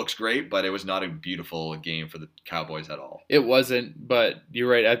 looks great, but it was not a beautiful game for the Cowboys at all. It wasn't, but you're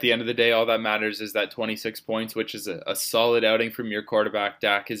right. At the end of the day, all that matters is that 26 points, which is a solid outing from your quarterback.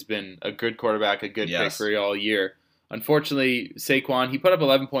 Dak has been a good quarterback, a good pick for you all year. Unfortunately, Saquon, he put up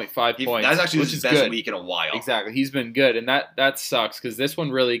 11.5 points. That's actually his best week in a while. Exactly. He's been good, and that sucks because this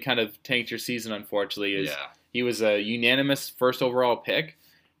one really kind of tanked your season, unfortunately. He was a unanimous first overall pick,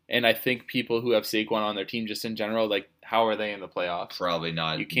 and I think people who have Saquon on their team just in general, how are they in the playoffs? Probably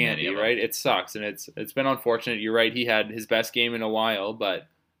not. You can't be, right? It sucks, and it's been unfortunate. You're right. He had his best game in a while, but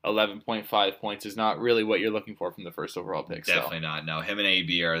 11.5 points is not really what you're looking for from the first overall pick. Definitely not. No, him and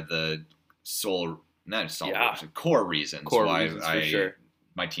AB are the core reasons why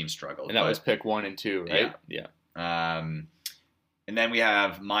my team struggled. And that was pick 1 and 2, right? Yeah. And then we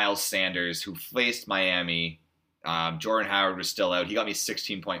have Miles Sanders, who faced Miami. Jordan Howard was still out. He got me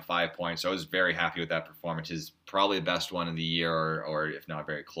 16.5 points, so I was very happy with that performance. His probably the best one of the year, or if not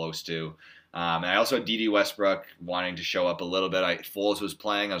very close to. And I also had D.D. Westbrook wanting to show up a little bit. Foles was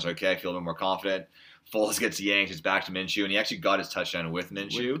playing. I was like, okay, I feel a bit more confident. Foles gets yanked. It's back to Minshew, and he actually got his touchdown with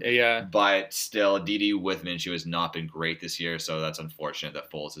Minshew. But still, D.D. with Minshew has not been great this year, so that's unfortunate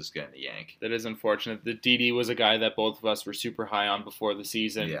that Foles is getting the yank. That is unfortunate. The D.D. was a guy that both of us were super high on before the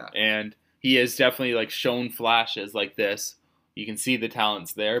season, and he has definitely shown flashes like this. You can see the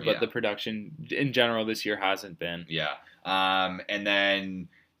talent's there, but the production in general this year hasn't been. Yeah. And then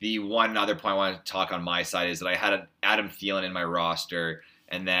the one other point I want to talk on my side is that I had Adam Thielen in my roster,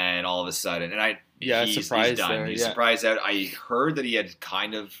 and then all of a sudden, he's done. He's surprised out. I heard that he had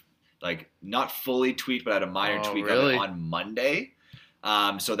kind of not fully tweaked, but had a minor tweak on Monday.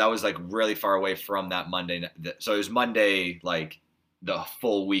 So that was really far away from that Monday. So it was Monday, the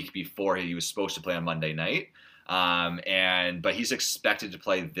full week before he was supposed to play on Monday night. But he's expected to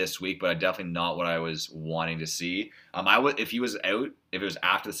play this week, but definitely not what I was wanting to see. If he was out, if it was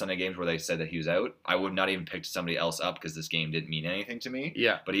after the Sunday games where they said that he was out, I would not even pick somebody else up because this game didn't mean anything to me.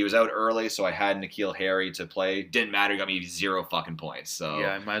 Yeah. But he was out early, so I had N'Keal Harry to play. Didn't matter. He got me 0 fucking points. So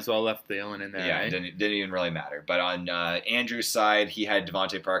yeah, I might as well left Thielen in there. Yeah, right? Didn't even really matter. But on Andrew's side, he had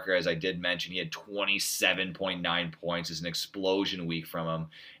Devontae Parker, as I did mention. He had 27.9 points. It's an explosion week from him.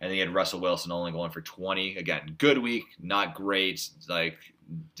 And then he had Russell Wilson only going for 20. Again, good week, not great.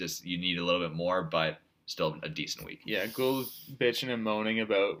 Just you need a little bit more, but still a decent week. Yeah, Ghoul's bitching and moaning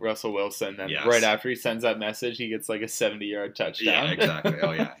about Russell Wilson. Then right after he sends that message, he gets a 70-yard touchdown. Yeah, exactly.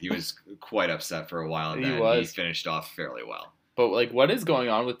 Oh, yeah. He was quite upset for a while. And then he finished off fairly well. But, what is going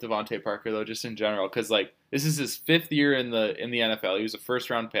on with Devontae Parker, though, just in general? Because, this is his 5th year in the NFL. He was a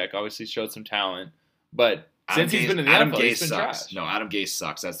first-round pick. Obviously showed some talent. But since he's been in the NFL, he's been trash. No, Adam Gase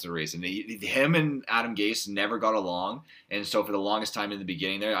sucks. That's the reason. Him and Adam Gase never got along. And so for the longest time in the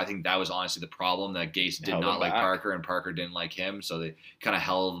beginning there, I think that was honestly the problem, that Gase did not like Parker and Parker didn't like him. So they kind of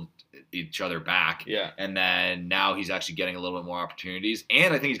held each other back. Yeah. And then now he's actually getting a little bit more opportunities.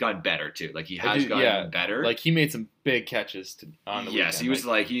 And I think he's gotten better, too. He has gotten better. He made some big catches on the weekend. Yes, he was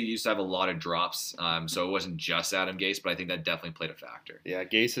he used to have a lot of drops. So it wasn't just Adam Gase, but I think that definitely played a factor. Yeah,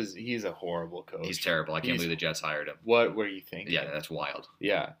 Gase he's a horrible coach. He's terrible. I can't believe the Jets hired him. What were you thinking? Yeah, that's wild.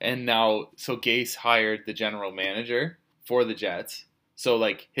 Yeah, and now, so Gase hired the general manager for the Jets. So,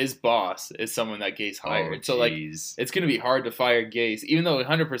 his boss is someone that Gase hired. Oh, so, it's going to be hard to fire Gase, even though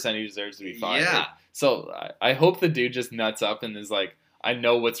 100% he deserves to be fired. Yeah. So, I hope the dude just nuts up and is I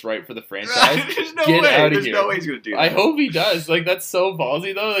know what's right for the franchise. There's no Get way. out of There's here. no way he's going to do that. I hope he does. That's so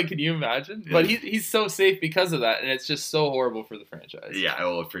ballsy, though. Can you imagine? But he's so safe because of that, and it's just so horrible for the franchise.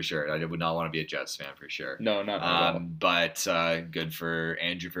 Yeah, for sure. I would not want to be a Jets fan for sure. No, not at all. But good for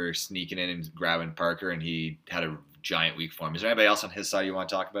Andrew for sneaking in and grabbing Parker, and he had a giant week for him. Is there anybody else on his side you want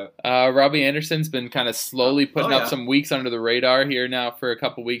to talk about? Robbie Anderson's been kind of slowly putting up some weeks under the radar here now for a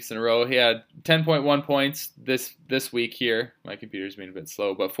couple weeks in a row. He had 10.1 points this week here. My computer's being a bit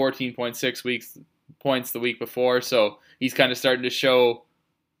slow, but 14.6 points the week before. So he's kind of starting to show,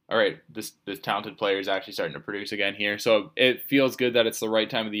 all right, this talented player is actually starting to produce again here. So it feels good that it's the right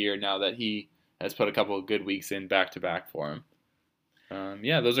time of the year now that he has put a couple of good weeks in back-to-back for him.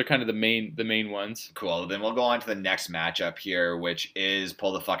 Those are kind of the main ones. Cool. Then we'll go on to the next matchup here, which is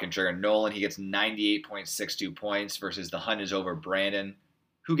pull the fucking trigger. Nolan, he gets 98.62 points versus the Hunt is over Brandon,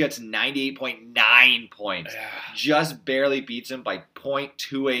 who gets 98.9 points. Just barely beats him by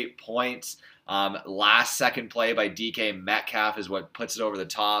 0.28 points. Last second play by DK Metcalf is what puts it over the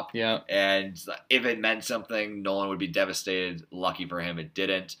top. Yeah. And if it meant something, Nolan would be devastated. Lucky for him, it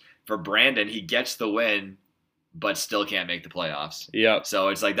didn't. for Brandon, he gets the win, but still can't make the playoffs. Yep. So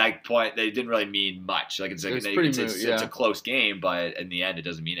it's like that point, they didn't really mean much. Like it's a close game, but in the end, it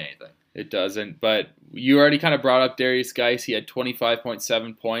doesn't mean anything. It doesn't. But you already kind of brought up Darius Geis. He had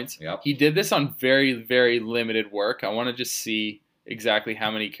 25.7 points. Yep. He did this on very, very limited work. I want to just see exactly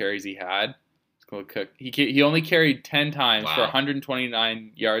how many carries he had. He only carried 10 times for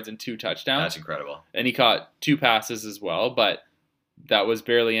 129 yards and 2 touchdowns. That's incredible. And he caught 2 passes as well, but that was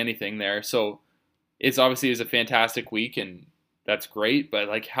barely anything there. So it's obviously it was a fantastic week, and that's great. But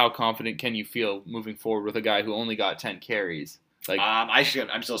like, how confident can you feel moving forward with a guy who only got 10 carries? Like,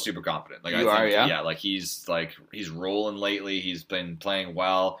 I'm still super confident. Like, like he's rolling lately. He's been playing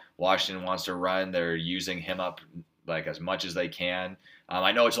well. Washington wants to run. They're using him up like as much as they can.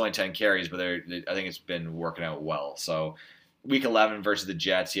 I know it's only 10 carries, but I think it's been working out well. So week 11 versus the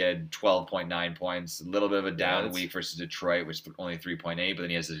Jets, he had 12.9 points. A little bit of a down week versus Detroit, which was only 3.8, but then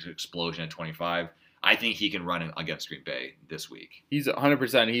he has this explosion at 25. I think he can run against Green Bay this week. He's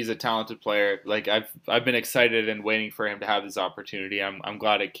 100%. He's a talented player. Like I've been excited and waiting for him to have this opportunity. I'm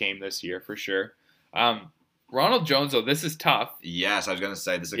glad it came this year for sure. Ronald Jones, though, this is tough. Yes, I was going to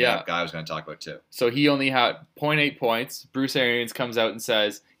say this is a guy I was going to talk about too. So he only had 0.8 points. Bruce Arians comes out and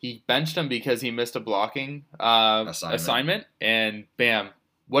says he benched him because he missed a blocking assignment, and bam.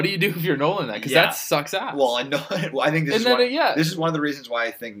 What do you do if you're Nolan then? Because that sucks ass. Well, I know. Well, I think this is one of the reasons why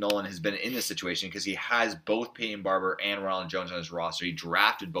I think Nolan has been in this situation, because he has both Peyton Barber and Ronald Jones on his roster. He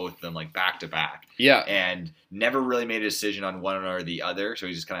drafted both of them like back to back. Yeah. And never really made a decision on one or the other, so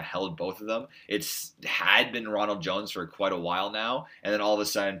he just kind of held both of them. It's had been Ronald Jones for quite a while now, and then all of a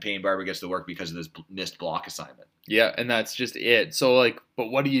sudden Peyton Barber gets to work because of this missed block assignment. Yeah, and that's just it. So, like, but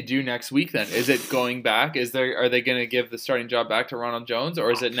what do you do next week then? Is it going back? Are they going to give the starting job back to Ronald Jones,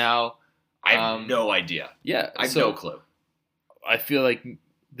 or is it now? I have no idea. Yeah, I have no clue. I feel like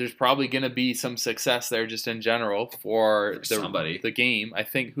there's probably going to be some success there just in general for the game. I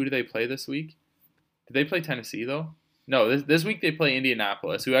think, who do they play this week? Did they play Tennessee though? No, this week they play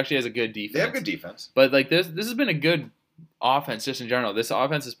Indianapolis, who actually has a good defense. They have good defense, but like this has been a good offense just in general. This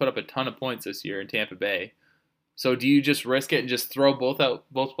offense has put up a ton of points this year in Tampa Bay. So do you just risk it and just throw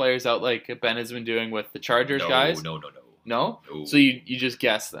both players out like Ben has been doing with the Chargers guys? No. No? So you just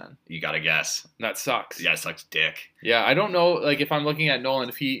guess then? You gotta guess. That sucks. Yeah, it sucks dick. Yeah, I don't know. Like if I'm looking at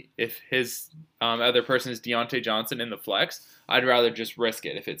Nolan, if his other person is Deontay Johnson in the flex, I'd rather just risk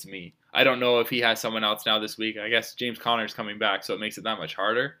it if it's me. I don't know if he has someone else now this week. I guess James Conner's coming back, so it makes it that much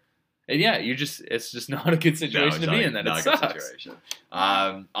harder. And yeah, it's just not a good situation to be in. Then it sucks.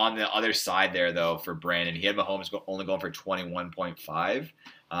 On the other side there, though, for Brandon, he had Mahomes only going for 21.5.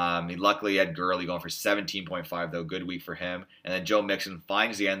 He luckily had Gurley going for 17.5, though. Good week for him. And then Joe Mixon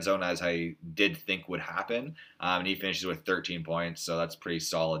finds the end zone, as I did think would happen. And he finishes with 13 points, so that's pretty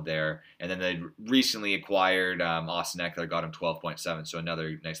solid there. And then they recently acquired Austin Eckler, got him 12.7, so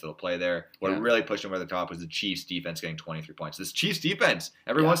another nice little play there. What really pushed him over the top was the Chiefs defense getting 23 points. This Chiefs defense,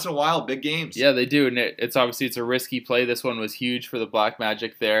 every once in a while, big games. Yeah, they do. And it's a risky play. This one was huge for the Black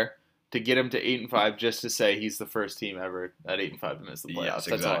Magic there. To get him to 8-5, just to say he's the first team ever at 8-5 to miss the playoffs. Yes,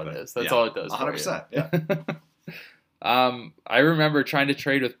 That's all it is. That's all it does. 100%. Yeah. I remember trying to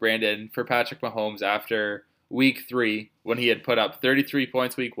trade with Brandon for Patrick Mahomes after week 3 when he had put up 33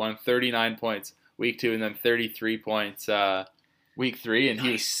 points week 1, 39 points week 2, and then 33 points week 3, and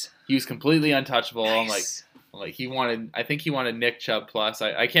he was completely untouchable. Nice. I'm like I think he wanted Nick Chubb plus.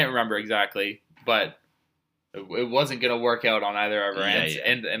 I can't remember exactly, but it wasn't going to work out on either of our ends,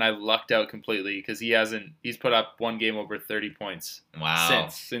 and I lucked out completely because he's put up one game over 30 points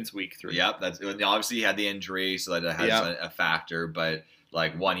since week 3. Yep, that's obviously he had the injury, so that has a factor, but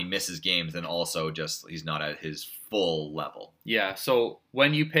like one, he misses games, and also just he's not at his full level. Yeah, so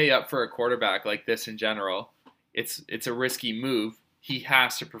when you pay up for a quarterback like this in general, it's a risky move. He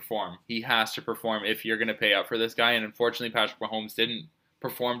has to perform. He has to perform if you're going to pay up for this guy, and unfortunately Patrick Mahomes didn't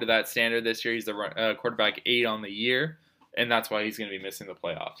perform to that standard this year. He's the quarterback 8 on the year, and that's why he's going to be missing the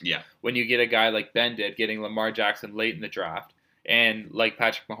playoffs. Yeah. When you get a guy like Ben did, getting Lamar Jackson late in the draft, and like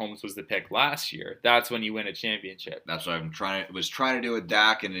Patrick Mahomes was the pick last year, that's when you win a championship. That's what was trying to do with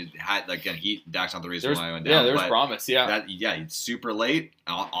Dak, and it had Dak's not the reason why I went down. Yeah, there's promise. Yeah. It's super late.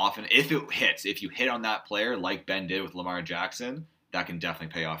 Often, if you hit on that player like Ben did with Lamar Jackson, that can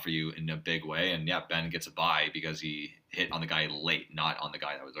definitely pay off for you in a big way. And yeah, Ben gets a bye because he hit on the guy late, not on the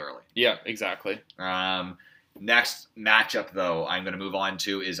guy that was early. Yeah, exactly. Next matchup, though, I'm going to move on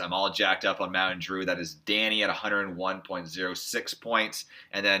to is I'm all jacked up on Mountain Drew. That is Danny at 101.06 points.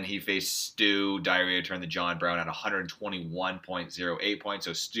 And then he faced Stu, Diarrhea Turn the John Brown at 121.08 points.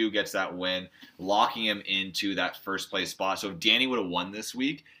 So Stu gets that win, locking him into that first place spot. So if Danny would have won this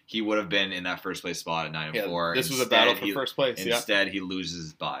week, he would have been in that first place spot at 9-4. This was a battle for first place. Instead, he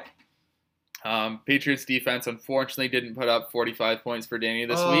loses by. Patriots defense unfortunately didn't put up 45 points for Danny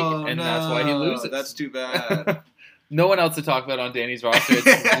this week, and that's why he loses. That's too bad. No one else to talk about on Danny's roster.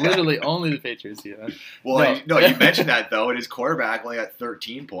 It's literally only the Patriots defense. Well, you mentioned that though, and his quarterback only got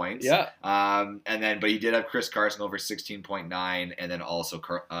 13 points. Yeah. But he did have Chris Carson over 16.9, and then also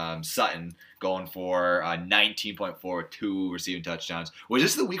Sutton going for 19.4 with 2 receiving touchdowns. Was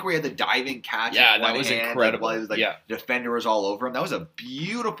this the week where he had the diving catch? Yeah, that was incredible. While defender was all over him. That was a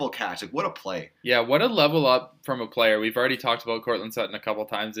beautiful catch. Like, what a play. Yeah, what a level up from a player. We've already talked about Cortland Sutton a couple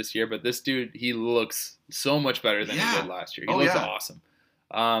times this year, but this dude, he looks so much better than he did last year. He looks awesome.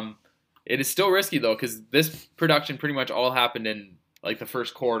 It is still risky, though, because this production pretty much all happened in like the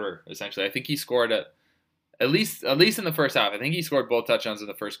first quarter, essentially. I think he scored at least in the first half. I think he scored both touchdowns in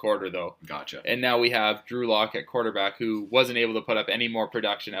the first quarter, though. Gotcha. And now we have Drew Lock at quarterback, who wasn't able to put up any more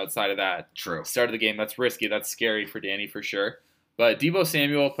production outside of that start of the game. That's risky. That's scary for Danny for sure. But Deebo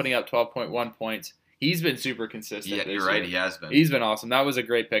Samuel putting up 12.1 points. He's been super consistent. Yeah, you're right. He has been. He's been awesome. That was a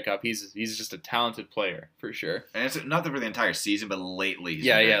great pickup. He's just a talented player for sure. And it's not for the entire season, but lately.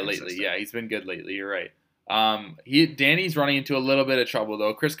 Lately. Yeah, he's been good lately. You're right. Danny's running into a little bit of trouble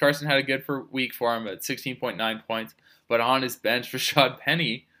though. Chris Carson had a good week for him at 16.9 points, but on his bench, Rashad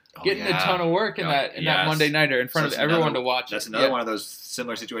Penny getting a ton of work in that Monday Nighter in front of everyone to watch. That's another one of those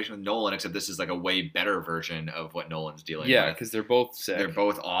similar situations with Nolan, except this is like a way better version of what Nolan's dealing with. Yeah, because they're both sick. They're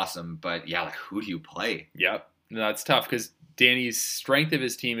both awesome, but like who do you play? Yep, that's tough because Danny's strength of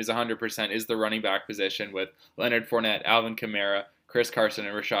his team is 100% is the running back position with Leonard Fournette, Alvin Kamara, Chris Carson,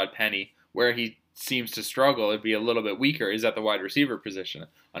 and Rashad Penny. Where he seems to struggle, it'd be a little bit weaker, is at the wide receiver position.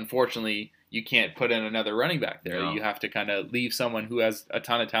 Unfortunately, you can't put in another running back there. No. You have to kind of leave someone who has a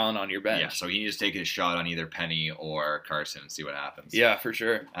ton of talent on your bench. Yeah, so he needs to take his shot on either Penny or Carson and see what happens. Yeah, for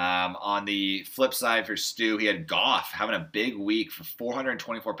sure. On the flip side for Stu, he had Goff having a big week for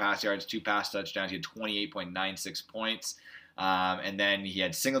 424 pass yards, 2 pass touchdowns. He had 28.96 points. And then he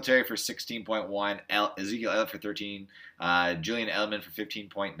had Singletary for 16.1, Ezekiel Elliott for 13, Julian Edelman for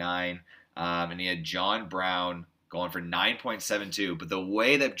 15.9, and he had John Brown going for 9.72. But the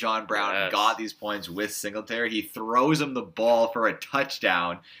way that John Brown got these points with Singletary, he throws him the ball for a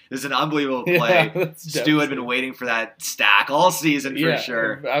touchdown. This is an unbelievable play. Yeah, Stu had been waiting for that stack all season for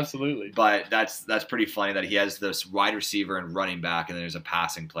sure. Absolutely. But that's pretty funny that he has this wide receiver and running back, and then there's a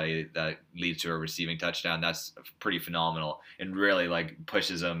passing play that leads to a receiving touchdown. That's pretty phenomenal and really like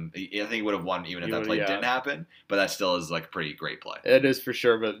pushes him. I think he would have won even if that play didn't happen, but that still is like a pretty great play. It is for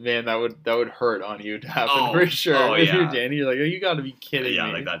sure, but man, that would hurt on you to happen for sure. If you're Danny, you're like, oh, you got to be kidding me. Yeah,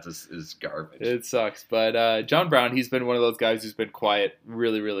 like that just is garbage. It sucks. But John Brown, he's been one of those guys who's been quiet,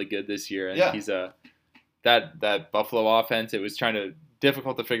 really, really good this year. And he's that Buffalo offense, it was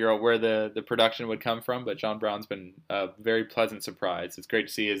difficult to figure out where the production would come from, but John Brown's been a very pleasant surprise. It's great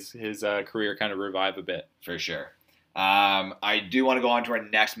to see his career kind of revive a bit. For sure. I do want to go on to our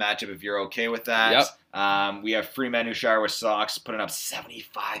next matchup if you're okay with that. Yep. We have Freeman Hushar with Sox putting up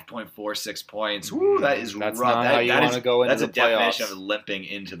 75.46 points. Woo, that is rough. Not how you want to go into the playoffs. That's a definition of limping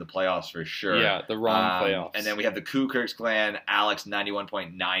into the playoffs for sure. Yeah, the wrong playoffs. And then we have the Kukirks clan, Alex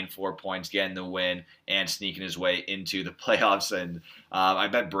 91.94 points getting the win and sneaking his way into the playoffs. And I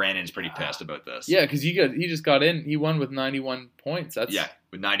bet Brandon's pretty pissed about this. Yeah, because he just got in. He won with 91 points.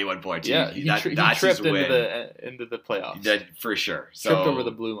 With 91 points. Yeah, he tripped into the playoffs. For sure. Tripped over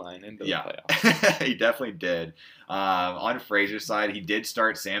the blue line into the playoffs. He definitely did. On Fraser's side, he did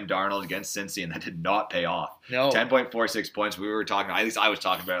start Sam Darnold against Cincy, and that did not pay off. No. 10.46 points. We were talking, at least I was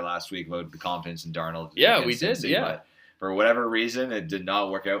talking about it last week, about the confidence in Darnold. Yeah, we did. Cincy, but for whatever reason, it did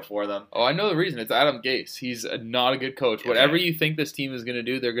not work out for them. Oh, I know the reason. It's Adam Gase. He's not a good coach. Whatever you think this team is going to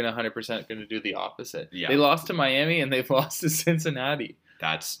do, they're going to 100% going to do the opposite. Yeah. They lost to Miami, and they've lost to Cincinnati.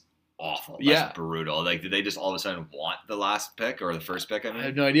 That's awful. That's brutal. Like, did they just all of a sudden want the last pick or the first pick? I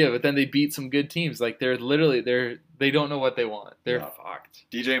have no idea. But then they beat some good teams. Like, they don't know what they want. They're fucked.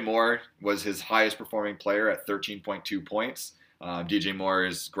 DJ Moore was his highest performing player at 13.2 points. DJ Moore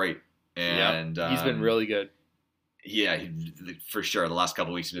is great, and he's been really good. Yeah, for sure. The last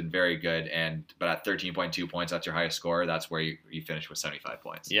couple of weeks have been very good, but at 13.2 points, that's your highest score. That's where you finish with 75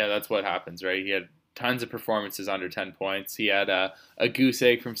 points. Yeah, that's what happens, right? He had tons of performances under 10 points. He had a goose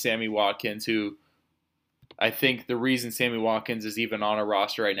egg from Sammy Watkins, who I think the reason Sammy Watkins is even on a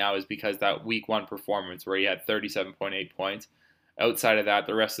roster right now is because that week 1 performance where he had 37.8 points. Outside of that,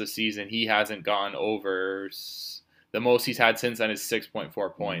 the rest of the season, he hasn't gone over. The most he's had since then is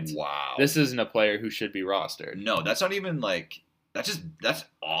 6.4 points. Wow. This isn't a player who should be rostered. No, that's not even like that's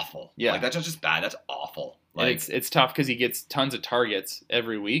awful. Yeah. Like that's not just bad. That's awful. And Like it's tough because he gets tons of targets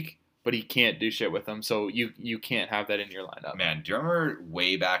every week, but he can't do shit with them. So you can't have that in your lineup. man, do you remember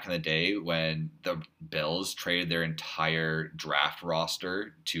way back in the day when the Bills traded their entire draft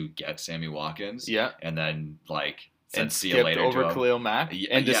roster to get Sammy Watkins? Yeah. And then like said And see you skipped later over to him. Khalil Mack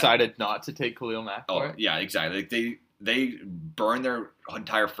and decided not to take Khalil Mack for Oh it. yeah, exactly. Like they burned their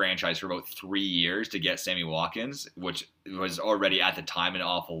entire franchise for about 3 years to get Sammy Watkins, which was already at the time an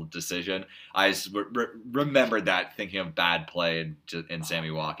awful decision. I just remembered that thinking of bad play in Sammy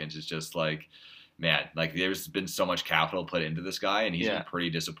Watkins. It's just like, man, like there's been so much capital put into this guy, and he's been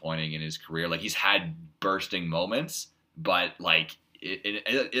pretty disappointing in his career. Like he's had bursting moments, but like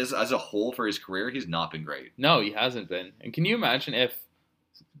it is as a whole for his career, he's not been great. No, he hasn't been. And can you imagine if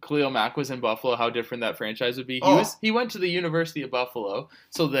Khalil Mack was in Buffalo, how different that franchise would be? He went to the University of Buffalo,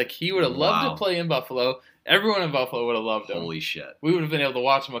 so like he would have loved to play in Buffalo. Everyone in Buffalo would have loved him. Holy shit. We would have been able to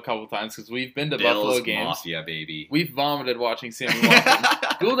watch him a couple times because we've been to Bills Buffalo games. Mafia, baby. We've vomited watching Sammy Watkins.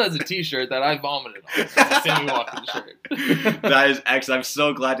 Gould has a t-shirt that I vomited on. It's a Sammy Watkins shirt. That is excellent. I'm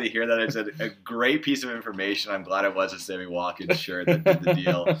so glad to hear that. It's a great piece of information. I'm glad it was a Sammy Watkins shirt that did the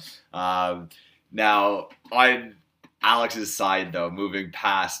deal. Now, on Alex's side, though, moving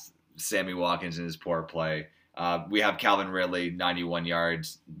past Sammy Watkins and his poor play, we have Calvin Ridley, 91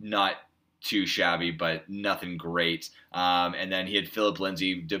 yards, not too shabby, but nothing great. And then he had Philip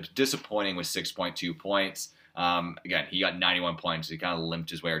Lindsay, disappointing with 6.2 points. Again, he got 91 points. He kind of limped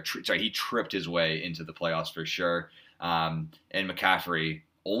his way, he tripped his way into the playoffs for sure. And McCaffrey,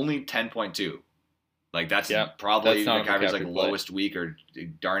 only 10.2. Like that's probably McCaffrey's like lowest week or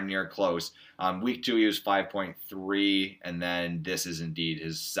darn near close. Week 2 he was 5.3, and then this is indeed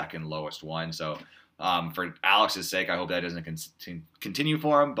his second lowest one. So for Alex's sake, I hope that doesn't continue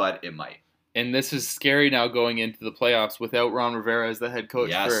for him, but it might. And this is scary now going into the playoffs without Ron Rivera as the head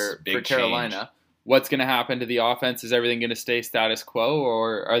coach for Carolina. Change. What's going to happen to the offense? Is everything going to stay status quo,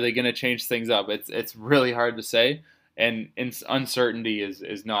 or are they going to change things up? It's really hard to say, and uncertainty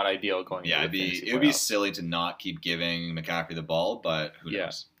is not ideal going. Yeah, it would be silly to not keep giving McCaffrey the ball, but who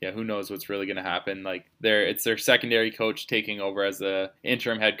knows? Yeah, who knows what's really going to happen? Like it's their secondary coach taking over as the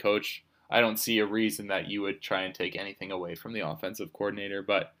interim head coach. I don't see a reason that you would try and take anything away from the offensive coordinator,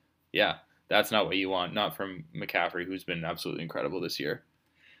 but yeah. That's not what you want, not from McCaffrey, who's been absolutely incredible this year.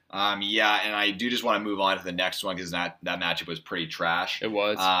 Yeah, and I do just want to move on to the next one because that matchup was pretty trash. It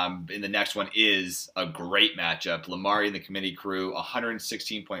was. And the next one is a great matchup. Lamar and the committee crew,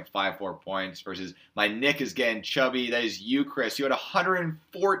 116.54 points versus my Nick is getting chubby. That is you, Chris. You had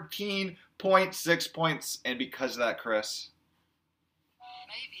 114.6 points, and because of that, Chris.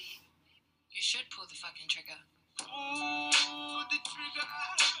 Maybe you should pull the fucking trigger. Pull the trigger.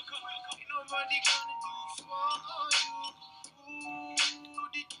 Nobody gonna do for you.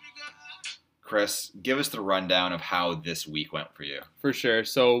 The trigger. Chris, give us the rundown of how this week went for you. For sure.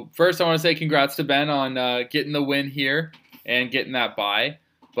 So first I want to say congrats to Ben on getting the win here and getting that bye.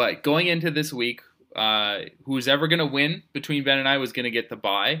 But going into this week, who's ever going to win between Ben and I was going to get the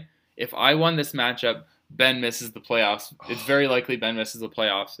bye. If I won this matchup, Ben misses the playoffs. It's very likely Ben misses the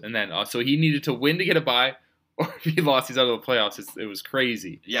playoffs. And then so he needed to win to get a bye. Or if he lost, he's out of the playoffs. It was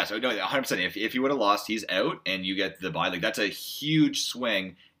crazy. Yeah, so no, 100%. If you would have lost, he's out, and you get the bye. Like that's a huge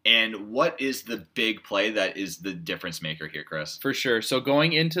swing. And what is the big play that is the difference maker here, Chris? For sure. So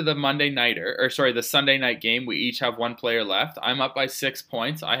going into the the Sunday night game, we each have one player left. I'm up by 6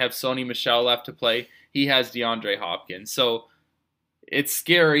 points. I have Sony Michel left to play. He has DeAndre Hopkins. So it's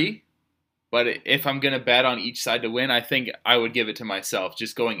scary. But if I'm going to bet on each side to win, I think I would give it to myself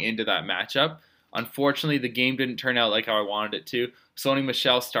just going into that matchup. Unfortunately, the game didn't turn out like how I wanted it to. Sony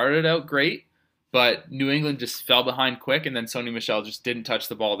Michel started out great, but New England just fell behind quick, and then Sony Michel just didn't touch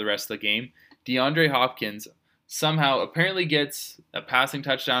the ball the rest of the game. DeAndre Hopkins somehow apparently gets a passing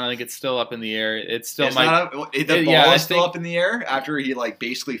touchdown. I think it's still up in the air. The ball is still up in the air after he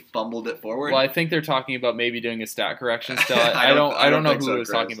basically fumbled it forward. Well, I think they're talking about maybe doing a stat correction still. I don't know who was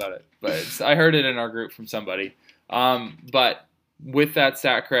talking about it, but I heard it in our group from somebody. But with that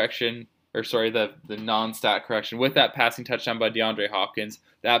stat correction, the non-stat correction, with that passing touchdown by DeAndre Hopkins,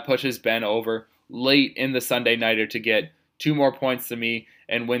 that pushes Ben over late in the Sunday nighter to get 2 more points than me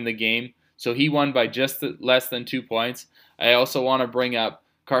and win the game. So he won by just less than 2 points. I also want to bring up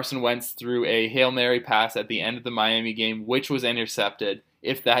Carson Wentz threw a Hail Mary pass at the end of the Miami game, which was intercepted.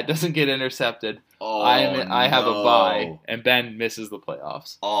 If that doesn't get intercepted, Oh, I have a no. bye, and Ben misses the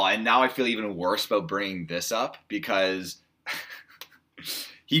playoffs. Oh, and now I feel even worse about bringing this up because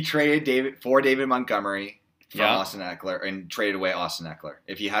he traded David Montgomery from Yeah. Austin Eckler and traded away Austin Eckler.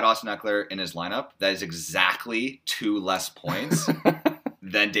 If he had Austin Eckler in his lineup, that is exactly 2 less points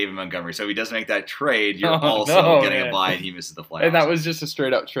than David Montgomery. So if he doesn't make that trade, you're Oh, also no, getting man. a bye and he misses the playoffs. And that was just a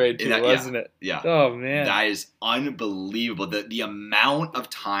straight up trade too, And that- wasn't it? yeah. Oh man. That is unbelievable. The amount of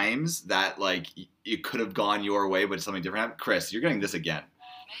times that like it could have gone your way, but something different happened. Chris, you're getting this again.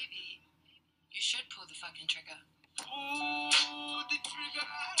 Maybe you should pull the fucking trigger. Pull the trigger.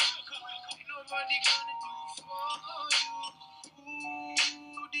 Ain't nobody gonna do for you.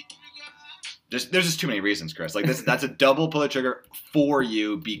 Pull the trigger. There's just too many reasons, Chris. Like that's a double pull the trigger for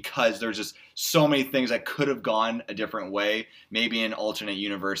you because there's just so many things that could have gone a different way. Maybe in alternate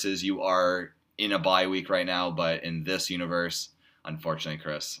universes you are in a bye week right now, but in this universe, unfortunately,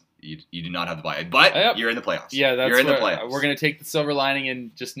 Chris, you do not have the bye. But Yep. you're in the playoffs. Yeah, that's you're in the what- playoffs. We're going to take the silver lining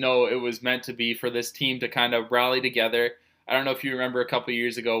and just know it was meant to be for this team to kind of rally together. I don't know if you remember a couple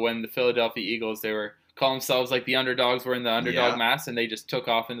years ago when the Philadelphia Eagles, they were calling themselves like the underdogs were in the underdog Yeah. mass, and they just took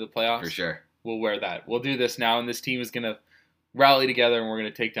off into the playoffs. for sure. We'll wear that. We'll do this now, and this team is going to rally together, and we're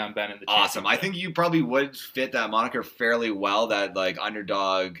going to take down Ben in the Awesome. I championship. think you probably would fit that moniker fairly well, that like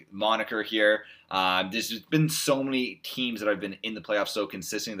underdog moniker here. There's just been so many teams that have been in the playoffs so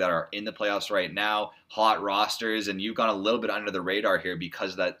consistently that are in the playoffs right now, hot rosters, and you've gone a little bit under the radar here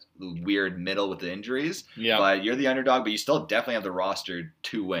because of that weird middle with the injuries. Yeah. But you're the underdog, but you still definitely have the roster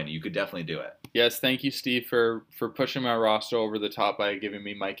to win. You could definitely do it. Yes, thank you, Steve, for pushing my roster over the top by giving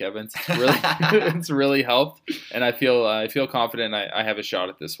me Mike Evans. It's really, it's really helped, and I feel confident I have a shot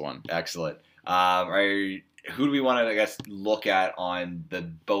at this one. Excellent. Who do we want to, I guess, look at on the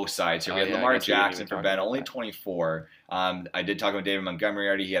both sides here? We Oh, have yeah, I Lamar guess we didn't Jackson even for talk Ben, about only that. 24. I did talk about David Montgomery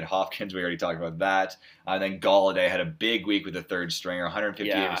already. He had Hopkins. We already talked about that. Then Galladay had a big week with the third stringer, 158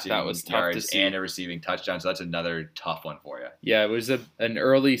 Yeah, receiving that was tough to yards see. and a receiving touchdown. So that's another tough one for you. Yeah, it was an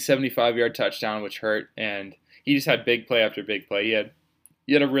early 75-yard touchdown, which hurt, and he just had big play after big play. He had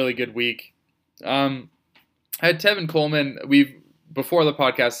a really good week. I had Tevin Coleman. Before the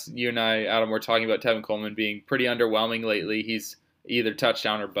podcast, you and I, Adam, were talking about Tevin Coleman being pretty underwhelming lately. He's either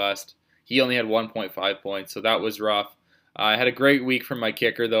touchdown or bust. He only had 1.5 points, so that was rough. I had a great week from my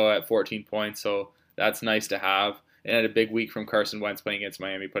kicker, though, at 14 points, so that's nice to have. And had a big week from Carson Wentz playing against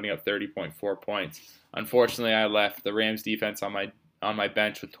Miami, putting up 30.4 points. Unfortunately, I left the Rams defense on my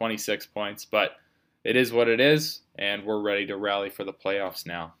bench with 26 points, but it is what it is, and we're ready to rally for the playoffs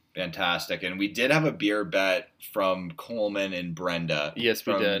now. Fantastic. And we did have a beer bet from Coleman and Brenda. Yes,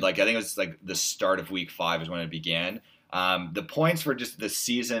 we From, did. I think it was like the start of week 5 is when it began. The points for just the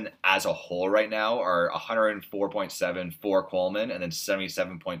season as a whole right now are 104.7 for Coleman and then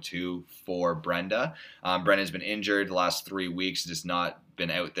 77.2 for Brenda. Brenda's been injured the last 3 weeks, just not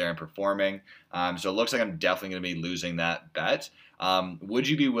been out there and performing. So it looks like I'm definitely going to be losing that bet. Would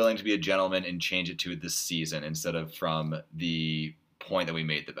you be willing to be a gentleman and change it to this season instead of from the point that we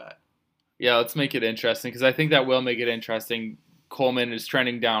made the bet? Yeah, let's make it interesting because I think that will make it interesting. Coleman is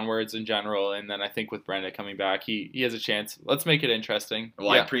trending downwards in general, and then I think with Brenda coming back, he has a chance. Let's make it interesting. Well,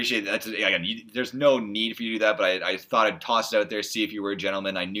 I Yeah. appreciate that. Again, there's no need for you to do that, but I thought I'd toss it out there, see if you were a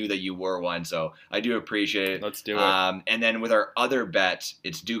gentleman. I knew that you were one, so I do appreciate it. Let's do it. And then with our other bet,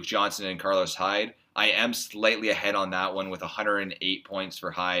 it's Duke Johnson and Carlos Hyde. I am slightly ahead on that one with 108 points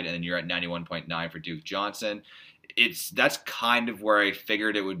for Hyde, and then you're at 91.9 for Duke Johnson. That's kind of where I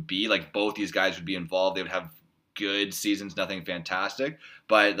figured it would be. Like both these guys would be involved. They would have good seasons, nothing fantastic,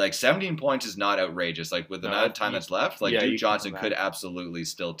 but like 17 points is not outrageous. Like with the No, amount of time that's left, like yeah, you Duke can Johnson come could back. absolutely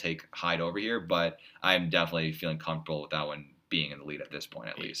still take Hyde over here, but I'm definitely feeling comfortable with that one being in the lead at this point,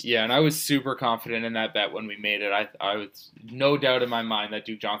 at least. Yeah, and I was super confident in that bet when we made it. I was no doubt in my mind that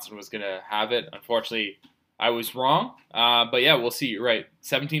Duke Johnson was going to have it. Unfortunately, I was wrong. But yeah, we'll see. You're right.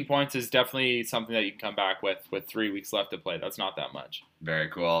 17 points is definitely something that you can come back with 3 weeks left to play. That's not that much. Very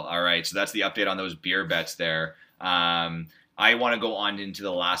cool. All right, so that's the update on those beer bets there. I want to go on into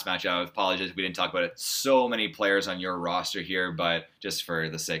the last match. I apologize we didn't talk about it. So many players on your roster here, but just for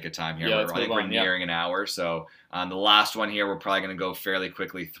the sake of time here, Yeah, let's I think move we're on, yeah. nearing an hour. So the last one here, we're probably going to go fairly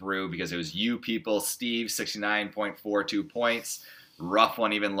quickly through because it was you people. Steve, 69.42 points. Rough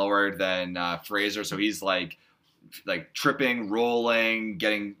one, even lower than Fraser. So he's like tripping, rolling,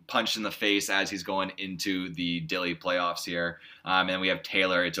 getting punched in the face as he's going into the Dilly playoffs here. And we have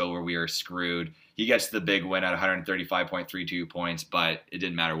Taylor. It's over. We are screwed. He gets the big win at 135.32 points, but it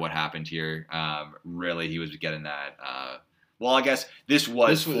didn't matter what happened here. Really, he was getting that Well, I guess this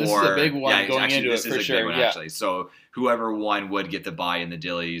was This is a big one going actually, into this it is for a sure. big one, Yeah. actually. So whoever won would get the bye in the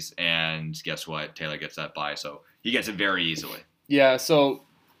Dillies, and guess what? Taylor gets that bye, so he gets it very easily. Yeah, so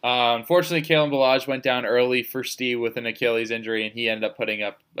unfortunately, Kalen Balaj went down early for Steve with an Achilles injury, and he ended up putting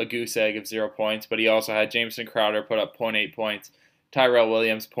up a goose egg of 0 points. But he also had Jameson Crowder put up 0.8 points, Tyrell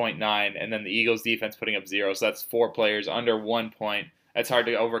Williams 0.9, and then the Eagles defense putting up 0. So that's 4 players under 1 point. That's hard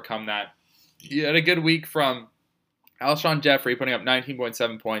to overcome that. He had a good week from Alshon Jeffrey putting up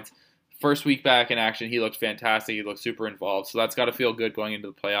 19.7 points. First week back in action, he looked fantastic. He looked super involved. So that's got to feel good going into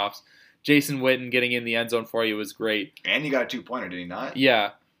the playoffs. Jason Witten getting in the end zone for you was great. And he got a 2-pointer, did he not?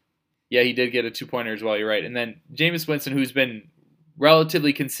 Yeah. Yeah, he did get a 2-pointer as well. You're right. And then Jameis Winston, who's been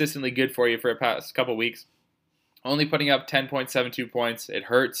relatively consistently good for you for the past couple weeks, only putting up 10.72 points. It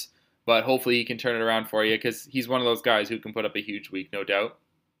hurts, but hopefully he can turn it around for you because he's one of those guys who can put up a huge week, no doubt.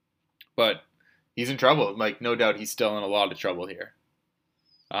 But he's in trouble. Like, no doubt he's still in a lot of trouble here.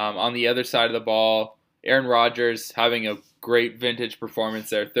 On the other side of the ball, Aaron Rodgers having a great vintage performance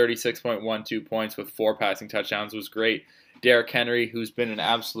there. 36.12 points with 4 passing touchdowns was great. Derrick Henry, who's been an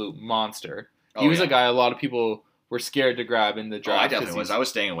absolute monster. He was a guy a lot of people were scared to grab in the draft. I definitely was. I was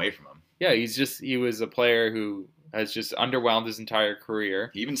staying away from him. Yeah, he was a player who has just underwhelmed his entire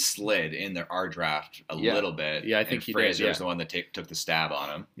career. He even slid in our draft a little bit. Yeah, I think he Fraser did. was the one that took the stab on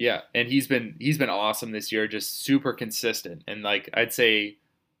him. Yeah, and he's been awesome this year, just super consistent. And like I'd say,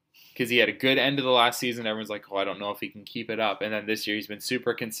 because he had a good end of the last season, everyone's like, oh, I don't know if he can keep it up. And then this year he's been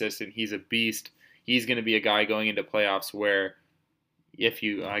super consistent. He's a beast. He's going to be a guy going into playoffs where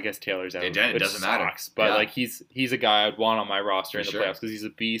I guess Taylor's out. It doesn't matter. But like he's a guy I'd want on my roster in the sure. playoffs because he's a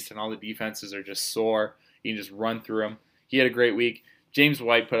beast and all the defenses are just sore. You can just run through him. He had a great week. James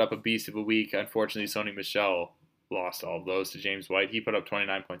White put up a beast of a week. Unfortunately, Sony Michel lost all of those to James White. He put up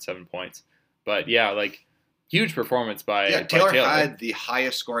 29.7 points. But yeah, like huge performance by Taylor had the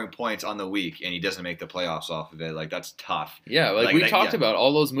highest scoring points on the week, and he doesn't make the playoffs off of it. Like, that's tough. Yeah, we talked about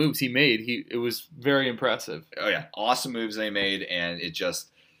all those moves he made. It was very impressive. Oh yeah, awesome moves they made, and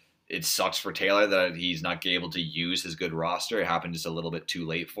it sucks for Taylor that he's not able to use his good roster. It happened just a little bit too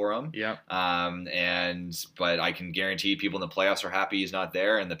late for him. Yeah. But I can guarantee people in the playoffs are happy he's not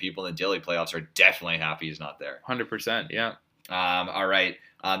there, and the people in the Dilly playoffs are definitely happy he's not there. 100%. Yeah. All right.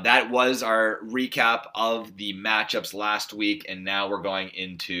 That was our recap of the matchups last week, and now we're going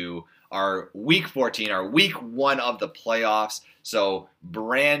into our Week 14, our Week 1 of the playoffs. So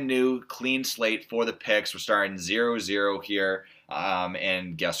brand new, clean slate for the picks. We're starting 0-0 here,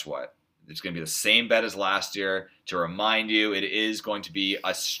 and guess what? It's going to be the same bet as last year. To remind you, it is going to be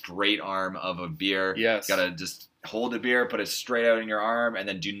a straight arm of a beer. Yes. Got to just hold the beer, put it straight out in your arm, and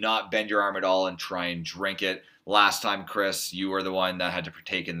then do not bend your arm at all and try and drink it. Last time, Chris, you were the one that had to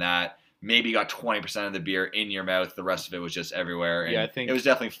partake in that. Maybe you got 20% of the beer in your mouth. The rest of it was just everywhere. And I think it was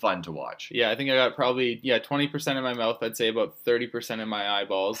definitely fun to watch. Yeah, I think I got probably 20% in my mouth. I'd say about 30% in my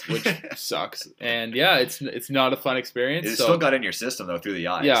eyeballs, which sucks. And yeah, it's not a fun experience. It still got in your system though through the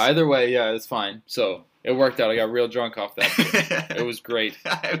eyes. Yeah, either way, yeah, it's fine. So it worked out. I got real drunk off that. It was great.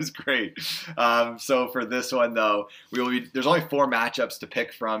 It was great. So for this one though, there's only 4 matchups to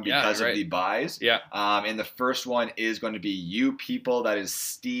pick from because of the buys. Yeah. And the first one is going to be you people. That is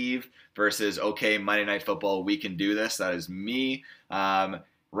Steve versus Monday Night Football. We can do this. That is me.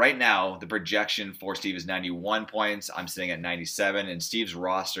 Right now, the projection for Steve is 91 points. I'm sitting at 97. And Steve's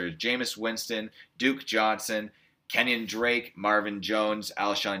roster is Jameis Winston, Duke Johnson, Kenyon Drake, Marvin Jones,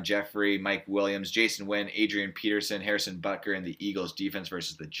 Alshon Jeffrey, Mike Williams, Jason Wynn, Adrian Peterson, Harrison Butker, and the Eagles defense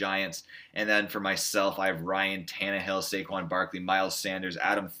versus the Giants. And then for myself, I have Ryan Tannehill, Saquon Barkley, Miles Sanders,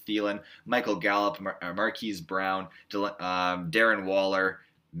 Adam Thielen, Michael Gallup, Marquise Brown, Darren Waller,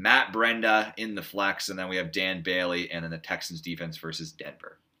 Matt Brenda in the flex, and then we have Dan Bailey, and then the Texans defense versus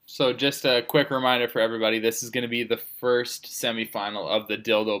Denver. So just a quick reminder for everybody, this is going to be the first semifinal of the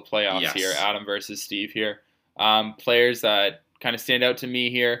Dildo playoffs here, Adam versus Steve here. Players that kind of stand out to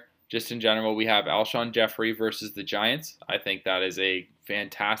me here, just in general, we have Alshon Jeffrey versus the Giants. I think that is a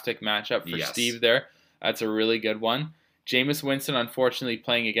fantastic matchup for Steve there. That's a really good one. Jameis Winston, unfortunately,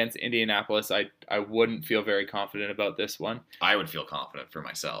 playing against Indianapolis, I wouldn't feel very confident about this one. I would feel confident for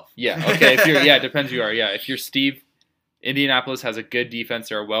myself. Yeah, okay. It depends who you are. Yeah, if you're Steve, Indianapolis has a good defense.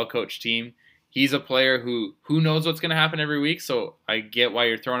 They're a well-coached team. He's a player who knows what's going to happen every week, so I get why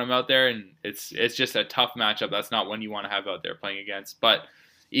you're throwing him out there, and it's just a tough matchup. That's not one you want to have out there playing against. But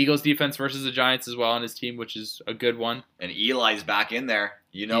Eagles defense versus the Giants as well on his team, which is a good one. And Eli's back in there.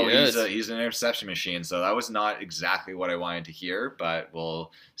 You know, he's an interception machine, so that was not exactly what I wanted to hear, but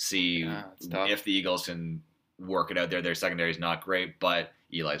we'll see if the Eagles can work it out there. Their secondary is not great, but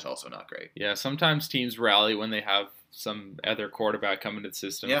Eli's also not great. Yeah, sometimes teams rally when they have some other quarterback come into the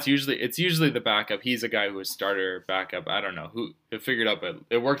system. Yeah. It's usually the backup. He's a guy who is starter backup. I don't know who it figured out, but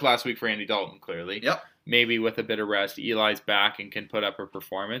it worked last week for Andy Dalton. Clearly, Yep, maybe with a bit of rest, Eli's back and can put up a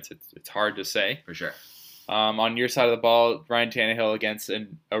performance. It's hard to say. for sure. On your side of the ball, Ryan Tannehill against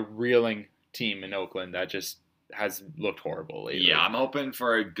a reeling team in Oakland that just has looked horrible lately. Yeah, I'm hoping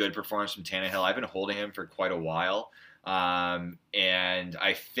for a good performance from Tannehill. I've been holding him for quite a while, and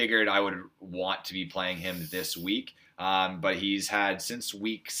I figured I would want to be playing him this week. But he's had, since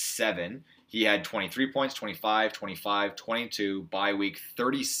week 7, he had 23 points, 25, 25, 22, bye week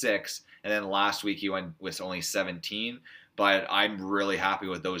 36, and then last week he went with only 17. But I'm really happy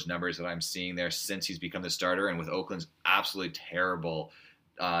with those numbers that I'm seeing there since he's become the starter. And with Oakland's absolutely terrible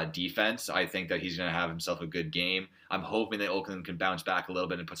defense, I think that he's going to have himself a good game. I'm hoping that Oakland can bounce back a little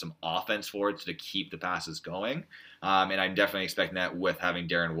bit and put some offense forward to keep the passes going. And I'm definitely expecting that with having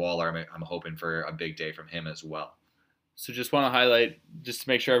Darren Waller. I'm hoping for a big day from him as well. So just want to highlight, just to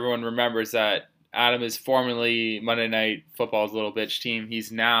make sure everyone remembers, that Adam is formerly Monday Night Football's little bitch team.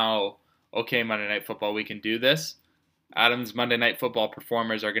 He's now, okay, Monday Night Football, we can do this. Adam's Monday Night Football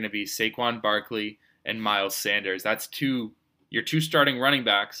performers are going to be Saquon Barkley and Miles Sanders. That's your two starting running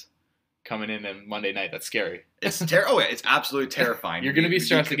backs coming in on Monday night. That's scary. It's it's absolutely terrifying. You're going to be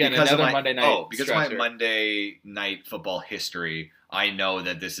stressed again. Because Another of my, Monday night. because stressor. of my Monday Night Football history, I know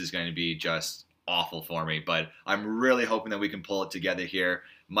that this is going to be just awful for me. But I'm really hoping that we can pull it together here.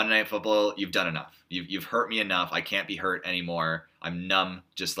 Monday Night Football, you've done enough. You've hurt me enough. I can't be hurt anymore. I'm numb.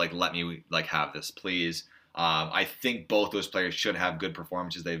 Just let me have this, please. I think both those players should have good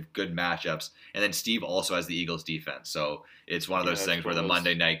performances. They have good matchups. And then Steve also has the Eagles defense. So it's one of those things where the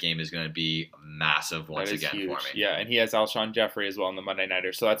Monday night game is going to be massive once again huge. for me. Yeah, and he has Alshon Jeffrey as well in the Monday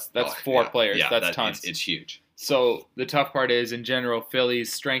Nighter. So that's 4 players. Yeah, that's tons. It's huge. So the tough part is, in general,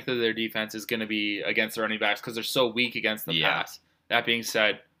 Philly's strength of their defense is going to be against the running backs because they're so weak against the pass. That being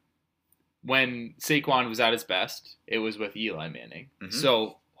said, when Saquon was at his best, it was with Eli Manning. Mm-hmm.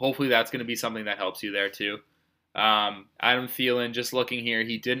 So hopefully that's going to be something that helps you there too. Adam Thielen, just looking here,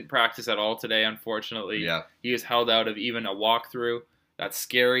 he didn't practice at all today, unfortunately. Yeah. He was held out of even a walkthrough. That's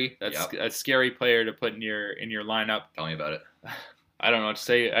scary. That's a scary player to put in your lineup. Tell me about it. I don't know what to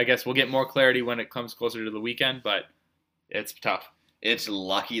say. I guess we'll get more clarity when it comes closer to the weekend, but it's tough. It's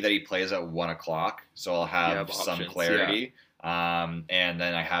lucky that he plays at 1 o'clock, so I'll have some options, clarity. And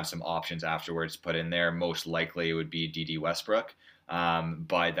then I have some options afterwards put in there. Most likely it would be D.D. Westbrook.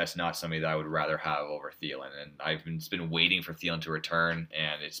 But that's not somebody that I would rather have over Thielen. And I've been waiting for Thielen to return,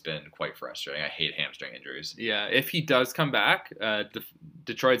 and it's been quite frustrating. I hate hamstring injuries. Yeah, if he does come back,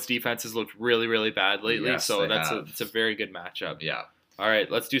 Detroit's defense has looked really, really bad lately. Yes, so it's a very good matchup. Yeah. All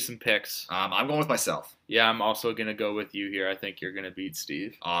right, let's do some picks. I'm going with myself. Yeah, I'm also going to go with you here. I think you're going to beat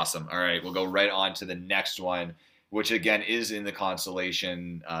Steve. Awesome. All right, we'll go right on to the next one, which again is in the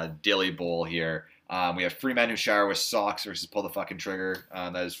consolation Dilly Bowl here. We have Freeman who shower with socks versus pull the fucking trigger.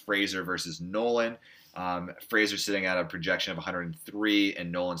 That is Fraser versus Nolan. Fraser sitting at a projection of 103,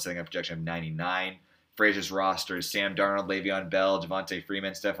 and Nolan sitting at a projection of 99. Fraser's roster is Sam Darnold, Le'Veon Bell, Devontae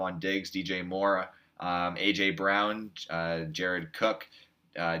Freeman, Stephon Diggs, DJ Moore, A.J. Brown, Jared Cook,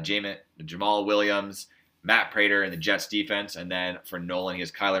 Jamal Williams, Matt Prater, and the Jets defense. And then for Nolan, he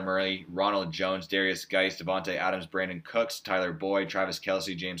has Kyler Murray, Ronald Jones, Darius Geist, Devontae Adams, Brandon Cooks, Tyler Boyd, Travis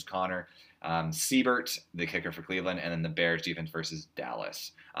Kelce, James Conner, Siebert, the kicker for Cleveland, and then the Bears defense versus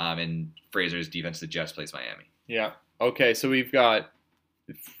Dallas. And Fraser's defense, the Jets, plays Miami. Yeah. Okay, so we've got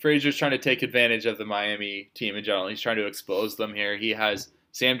Fraser's trying to take advantage of the Miami team in general. He's trying to expose them here. He has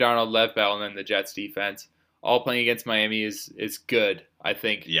Sam Darnold, Lev Bell, and then the Jets defense. All playing against Miami is good, I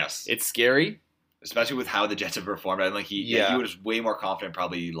think. Yes. It's scary. Especially with how the Jets have performed. I think he was way more confident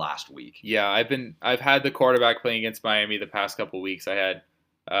probably last week. Yeah, I've had the quarterback playing against Miami the past couple weeks. I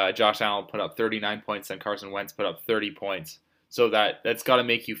had Josh Allen put up 39 points, and Carson Wentz put up 30 points. So that's got to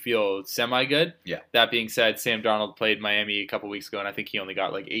make you feel semi-good. Yeah. That being said, Sam Darnold played Miami a couple weeks ago, and I think he only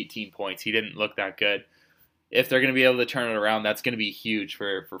got like 18 points. He didn't look that good. If they're going to be able to turn it around, that's going to be huge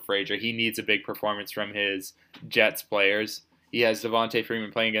for Frazier. He needs a big performance from his Jets players. He has Devontae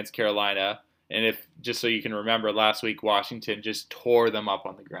Freeman playing against Carolina. And if, just so you can remember, last week Washington just tore them up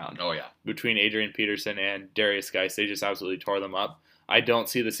on the ground. Oh, yeah. Between Adrian Peterson and Darius Geist, they just absolutely tore them up. I don't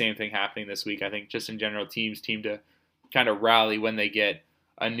see the same thing happening this week. I think just in general, teams team to kind of rally when they get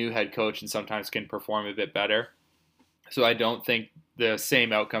a new head coach and sometimes can perform a bit better. So I don't think the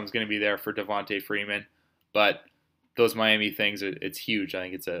same outcome is going to be there for Devontae Freeman. But those Miami things, it's huge. I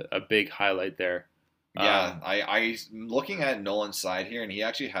think it's a big highlight there. Yeah. I'm looking at Nolan's side here, and he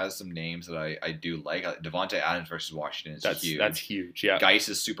actually has some names that I do like. Devontae Adams versus Washington is huge. That's huge. Yeah. Geis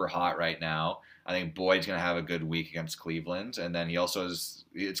is super hot right now. I think Boyd's gonna have a good week against Cleveland, and then he also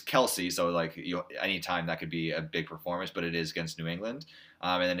it's Kelsey, so like anytime that could be a big performance, but it is against New England.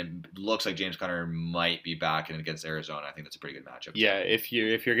 And then it looks like James Conner might be back and against Arizona. I think that's a pretty good matchup. Yeah, if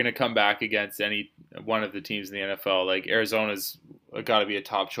you're gonna come back against any one of the teams in the NFL, like Arizona's got to be a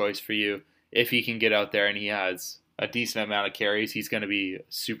top choice for you. If he can get out there and he has a decent amount of carries, he's going to be a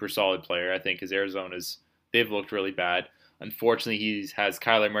super solid player, I think, because they've looked really bad. Unfortunately, he has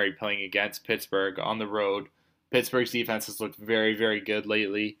Kyler Murray playing against Pittsburgh on the road. Pittsburgh's defense has looked very, very good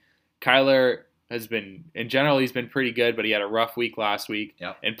lately. Kyler has been, in general, he's been pretty good, but he had a rough week last week.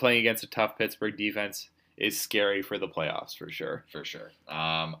 Yep. And playing against a tough Pittsburgh defense is scary for the playoffs, for sure. For sure.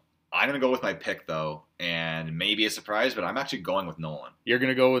 I'm going to go with my pick, though, and maybe a surprise, but I'm actually going with Nolan. You're going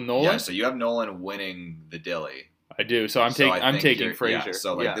to go with Nolan? Yeah, so you have Nolan winning the Dilly. I do. So I'm taking Frazier. Yeah,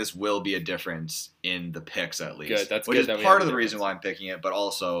 so this will be a difference in the picks at least. Good. That's which good. is part of the reason why I'm picking it, but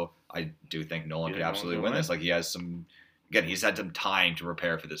also I do think Nolan could absolutely win this. Like he has he's had some time to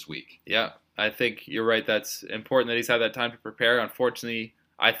prepare for this week. Yeah, I think you're right. That's important that he's had that time to prepare. Unfortunately,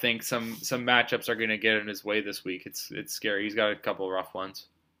 I think some matchups are going to get in his way this week. It's scary. He's got a couple of rough ones.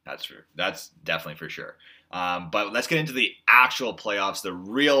 That's true. That's definitely for sure. But let's get into the actual playoffs, the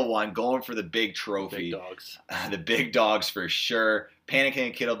real one, going for the big trophy. Big dogs. The big dogs for sure. Panicking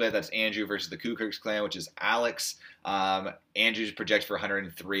a Kittle bit, that's Andrew versus the Kukers clan, which is Alex. Andrew's projects for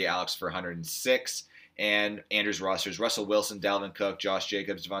 103, Alex for 106. And Andrew's rosters: Russell Wilson, Dalvin Cook, Josh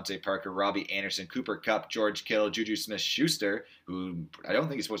Jacobs, Devontae Parker, Robbie Anderson, Cooper Kupp, George Kittle, Juju Smith-Schuster, who I don't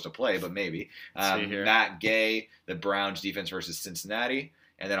think he's supposed to play, but maybe. Matt Gay, the Browns defense versus Cincinnati.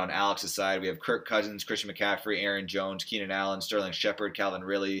 And then on Alex's side, we have Kirk Cousins, Christian McCaffrey, Aaron Jones, Keenan Allen, Sterling Shepard, Calvin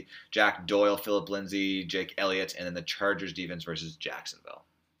Ridley, Jack Doyle, Phillip Lindsay, Jake Elliott, and then the Chargers defense versus Jacksonville.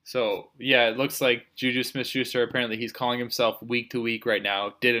 So, yeah, it looks like Juju Smith-Schuster, apparently he's calling himself week to week right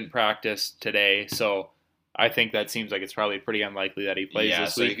now. Didn't practice today, so I think that seems like it's probably pretty unlikely that he plays this week. Yeah,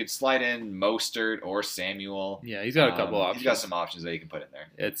 so you could slide in Mostert or Samuel. Yeah, he's got a couple options. He's got some options that you can put in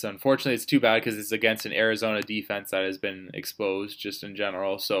there. Unfortunately, it's too bad because it's against an Arizona defense that has been exposed just in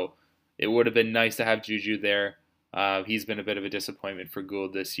general. So it would have been nice to have Juju there. He's been a bit of a disappointment for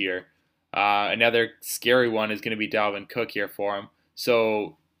Gould this year. Another scary one is going to be Dalvin Cook here for him.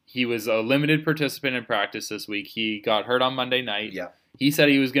 So he was a limited participant in practice this week. He got hurt on Monday night. Yeah. He said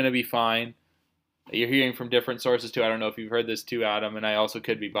he was going to be fine. You're hearing from different sources too. I don't know if you've heard this too, Adam, and I also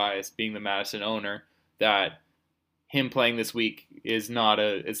could be biased, being the Madison owner, that him playing this week is not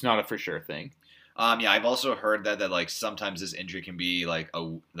a for sure thing. Yeah, I've also heard that like sometimes this injury can be like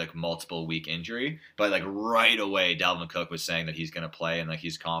a multiple week injury, but like right away Dalvin Cook was saying that he's going to play and like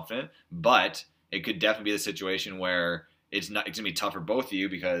he's confident, but it could definitely be the situation where it's going to be tough for both of you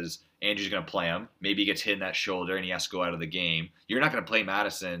because Andrew's going to play him. Maybe he gets hit in that shoulder and he has to go out of the game. You're not going to play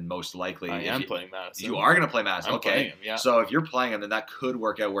Madison most likely. I am playing Madison. You are going to play Madison. I'm okay. playing him, yeah. So if you're playing him, then that could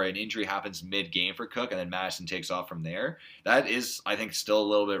work out where an injury happens mid-game for Cook and then Madison takes off from there. That is, I think, still a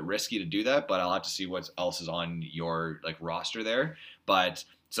little bit risky to do that, but I'll have to see what else is on your like roster there. But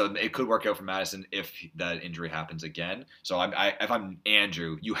so it could work out for Madison if that injury happens again. So if I'm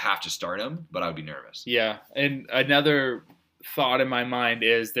Andrew, you have to start him, but I would be nervous. Yeah, and another thought in my mind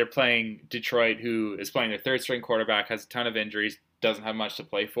is they're playing Detroit, who is playing their third string quarterback, has a ton of injuries, doesn't have much to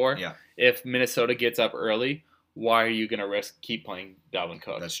play for. Yeah. If Minnesota gets up early, why are you going to keep playing Dalvin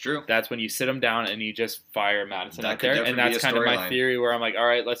Cook? That's true. That's when you sit him down and you just fire Madison out there. And that's kind of my theory where I'm like, all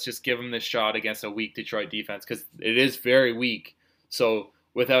right, let's just give him this shot against a weak Detroit defense because it is very weak. So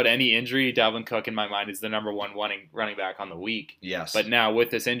without any injury, Dalvin Cook in my mind is the number one running back on the week. Yes. But now with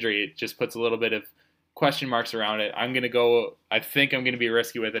this injury, it just puts a little bit of question marks around it. I think I'm going to be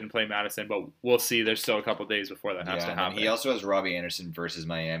risky with it and play Madison, but we'll see. There's still a couple days before that has to happen. He also has Robbie Anderson versus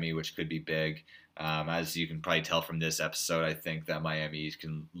Miami, which could be big. As you can probably tell from this episode, I think that Miami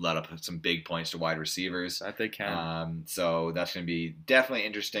can let up some big points to wide receivers. That they can. So that's going to be definitely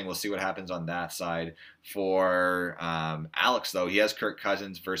interesting. We'll see what happens on that side. For Alex, though, he has Kirk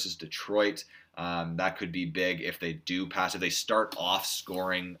Cousins versus Detroit. That could be big if they do pass. If they start off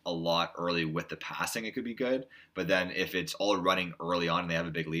scoring a lot early with the passing, it could be good. But then if it's all running early on and they have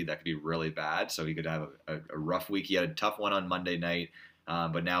a big lead, that could be really bad. So he could have a rough week. He had a tough one on Monday night,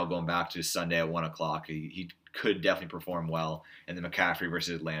 but now going back to Sunday at 1 o'clock, he could definitely perform well. And then McCaffrey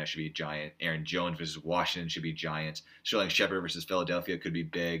versus Atlanta should be giant. Aaron Jones versus Washington should be giant. Sterling Shepard versus Philadelphia could be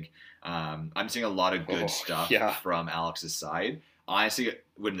big. I'm seeing a lot of good stuff from Alex's side. honestly,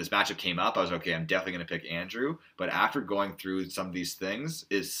 when this matchup came up, I was okay. I'm definitely going to pick Andrew. But after going through some of these things,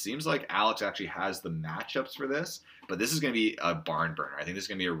 it seems like Alex actually has the matchups for this. But this is going to be a barn burner. I think this is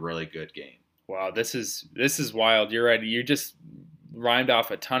going to be a really good game. Wow, this is wild. You're right. You just rhymed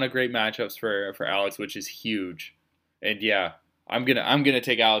off a ton of great matchups for Alex, which is huge. And yeah, I'm gonna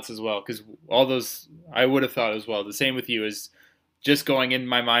take Alex as well because all those I would have thought as well. The same with you is just going in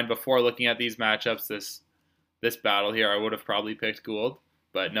my mind before looking at these matchups. This battle here, I would have probably picked Gould,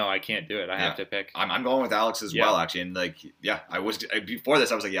 but no, I can't do it. I have to pick. I'm going with Alex as well, actually. And I was before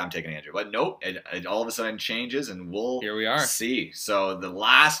this, I was like, yeah, I'm taking Andrew, but nope. It all of a sudden changes, and Here we are. See. So the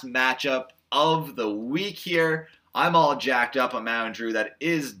last matchup of the week here. I'm all jacked up on Mountain Drew. That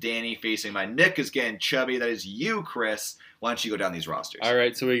is Danny facing my Nick is getting chubby. That is you, Chris. Why don't you go down these rosters? All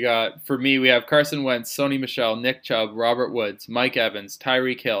right, so we have Carson Wentz, Sony Michel, Nick Chubb, Robert Woods, Mike Evans,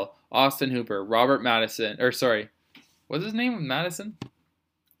 Tyreek Hill, Austin Hooper, Robert Madison, what's his name? Madison?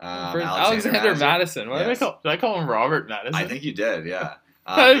 Alexander Madison. What did I call him Robert Madison? I think you did, yeah.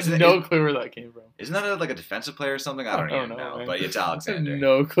 I have no clue where that came from. Isn't that like a defensive player or something? I don't even know, but it's Alexander.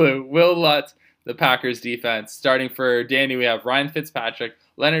 No clue. Will Lutz, the Packers defense. Starting for Danny, we have Ryan Fitzpatrick,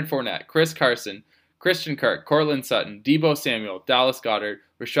 Leonard Fournette, Chris Carson, Christian Kirk, Cortland Sutton, Deebo Samuel, Dallas Goedert,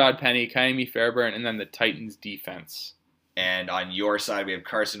 Rashad Penny, Kaimi Fairbairn, and then the Titans defense. And on your side, we have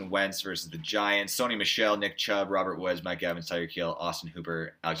Carson Wentz versus the Giants, Sony Michel, Nick Chubb, Robert Woods, Mike Evans, Tyreek Hill, Austin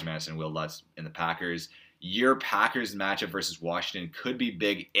Hooper, Alex Madison, Will Lutz in the Packers. Your Packers matchup versus Washington could be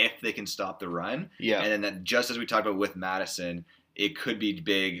big if they can stop the run. Yeah. And then just as we talked about with Madison, it could be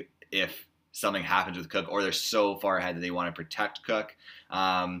big if something happens with Cook, or they're so far ahead that they want to protect Cook.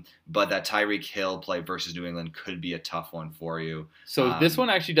 But that Tyreek Hill play versus New England could be a tough one for you. So this one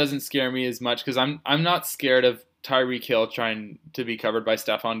actually doesn't scare me as much because I'm not scared of Tyreek Hill trying to be covered by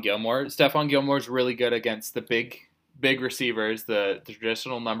Stephon Gilmore. Stephon Gilmore's really good against the big receivers, the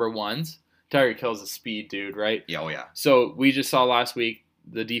traditional number ones. Tyreek Hill's a speed dude, right? Yeah, oh yeah. So we just saw last week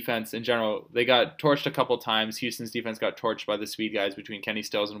the defense in general, they got torched a couple times. Houston's defense got torched by the speed guys between Kenny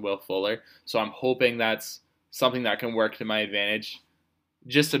Stills and Will Fuller. So I'm hoping that's something that can work to my advantage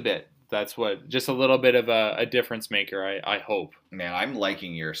just a bit. Just a little bit of a difference maker, I hope. Man, I'm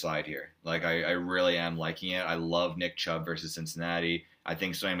liking your side here. Like, I really am liking it. I love Nick Chubb versus Cincinnati. I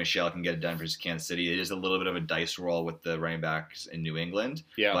think Sony Michel can get it done versus Kansas City. It is a little bit of a dice roll with the running backs in New England.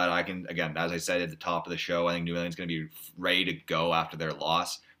 Yeah. But I can, again, as I said at the top of the show, I think New England's going to be ready to go after their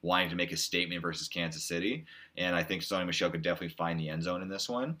loss, wanting to make a statement versus Kansas City. And I think Sony Michel could definitely find the end zone in this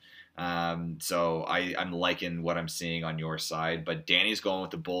one. So I'm liking what I'm seeing on your side. But Danny's going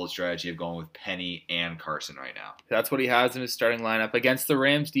with the bold strategy of going with Penny and Carson right now. That's what he has in his starting lineup against the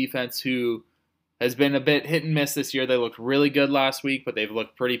Rams defense, who has been a bit hit and miss this year. They looked really good last week, but they've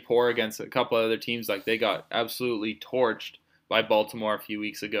looked pretty poor against a couple of other teams. Like, they got absolutely torched by Baltimore a few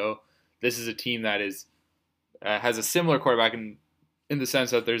weeks ago. This is a team that has a similar quarterback in the sense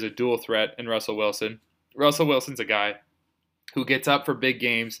that there's a dual threat in Russell Wilson. Russell Wilson's a guy who gets up for big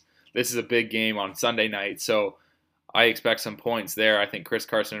games. This is a big game on Sunday night, so I expect some points there. I think Chris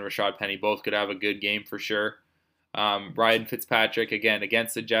Carson and Rashad Penny both could have a good game for sure. Ryan Fitzpatrick, again,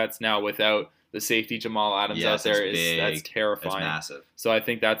 against the Jets now without the safety Jamal Adams out there, that's terrifying. It's massive. So I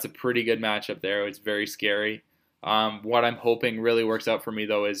think that's a pretty good matchup there. It's very scary. What I'm hoping really works out for me,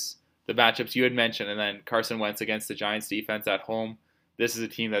 though, is the matchups you had mentioned, and then Carson Wentz against the Giants defense at home. This is a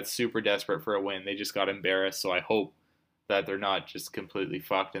team that's super desperate for a win. They just got embarrassed, so I hope that they're not just completely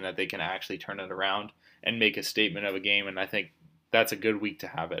fucked and that they can actually turn it around and make a statement of a game, and I think that's a good week to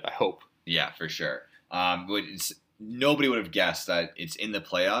have it, I hope. Yeah, for sure. Nobody would have guessed that it's in the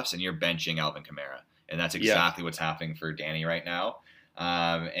playoffs and you're benching Alvin Kamara. And that's exactly what's happening for Danny right now.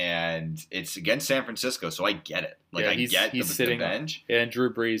 And it's against San Francisco, so I get it. Like, I get the bench. And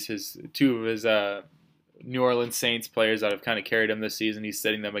Drew Brees, two of his New Orleans Saints players that have kind of carried him this season, he's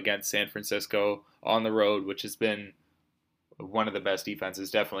sitting them against San Francisco on the road, which has been one of the best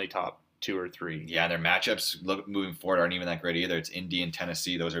defenses, definitely top 2 or 3. Yeah, their matchups moving forward aren't even that great either. It's Indy and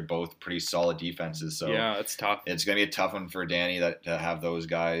Tennessee. Those are both pretty solid defenses. So yeah, it's tough. It's going to be a tough one for Danny to have those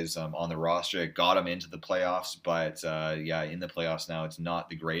guys on the roster. It got him into the playoffs, but in the playoffs now, it's not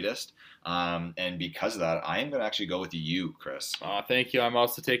the greatest. And because of that, I am going to actually go with you, Chris. Thank you. I'm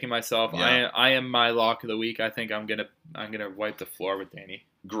also taking myself. Yeah. I am my lock of the week. I think I'm gonna wipe the floor with Danny.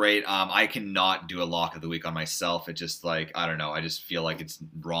 Great. I cannot do a lock of the week on myself. It just I don't know. I just feel like it's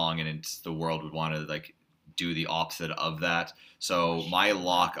wrong, and the world would want to do the opposite of that. So my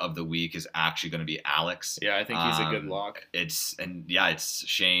lock of the week is actually going to be Alex. Yeah, I think he's a good lock. It's a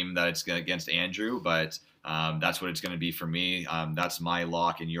shame that it's against Andrew, but That's what it's going to be for me. That's my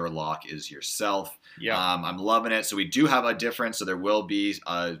lock, and your lock is yourself. Yeah. I'm loving it. So we do have a difference. So there will be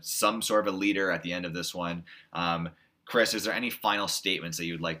some sort of a leader at the end of this one. Chris, is there any final statements that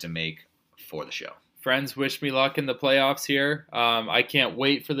you'd like to make for the show? Friends, wish me luck in the playoffs here. I can't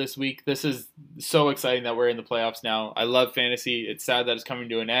wait for this week. This is so exciting that we're in the playoffs now. I love fantasy. It's sad that it's coming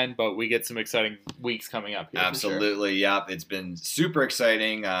to an end, but we get some exciting weeks coming up here. Absolutely, yep. It's been super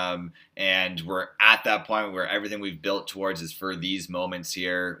exciting, and we're at that point where everything we've built towards is for these moments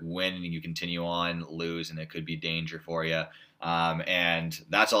here. Win, you continue on, lose, and it could be danger for you. And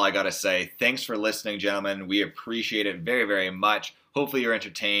that's all I got to say. Thanks for listening, gentlemen. We appreciate it very, very much. Hopefully you're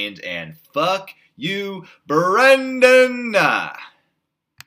entertained, and fuck you, Brendan!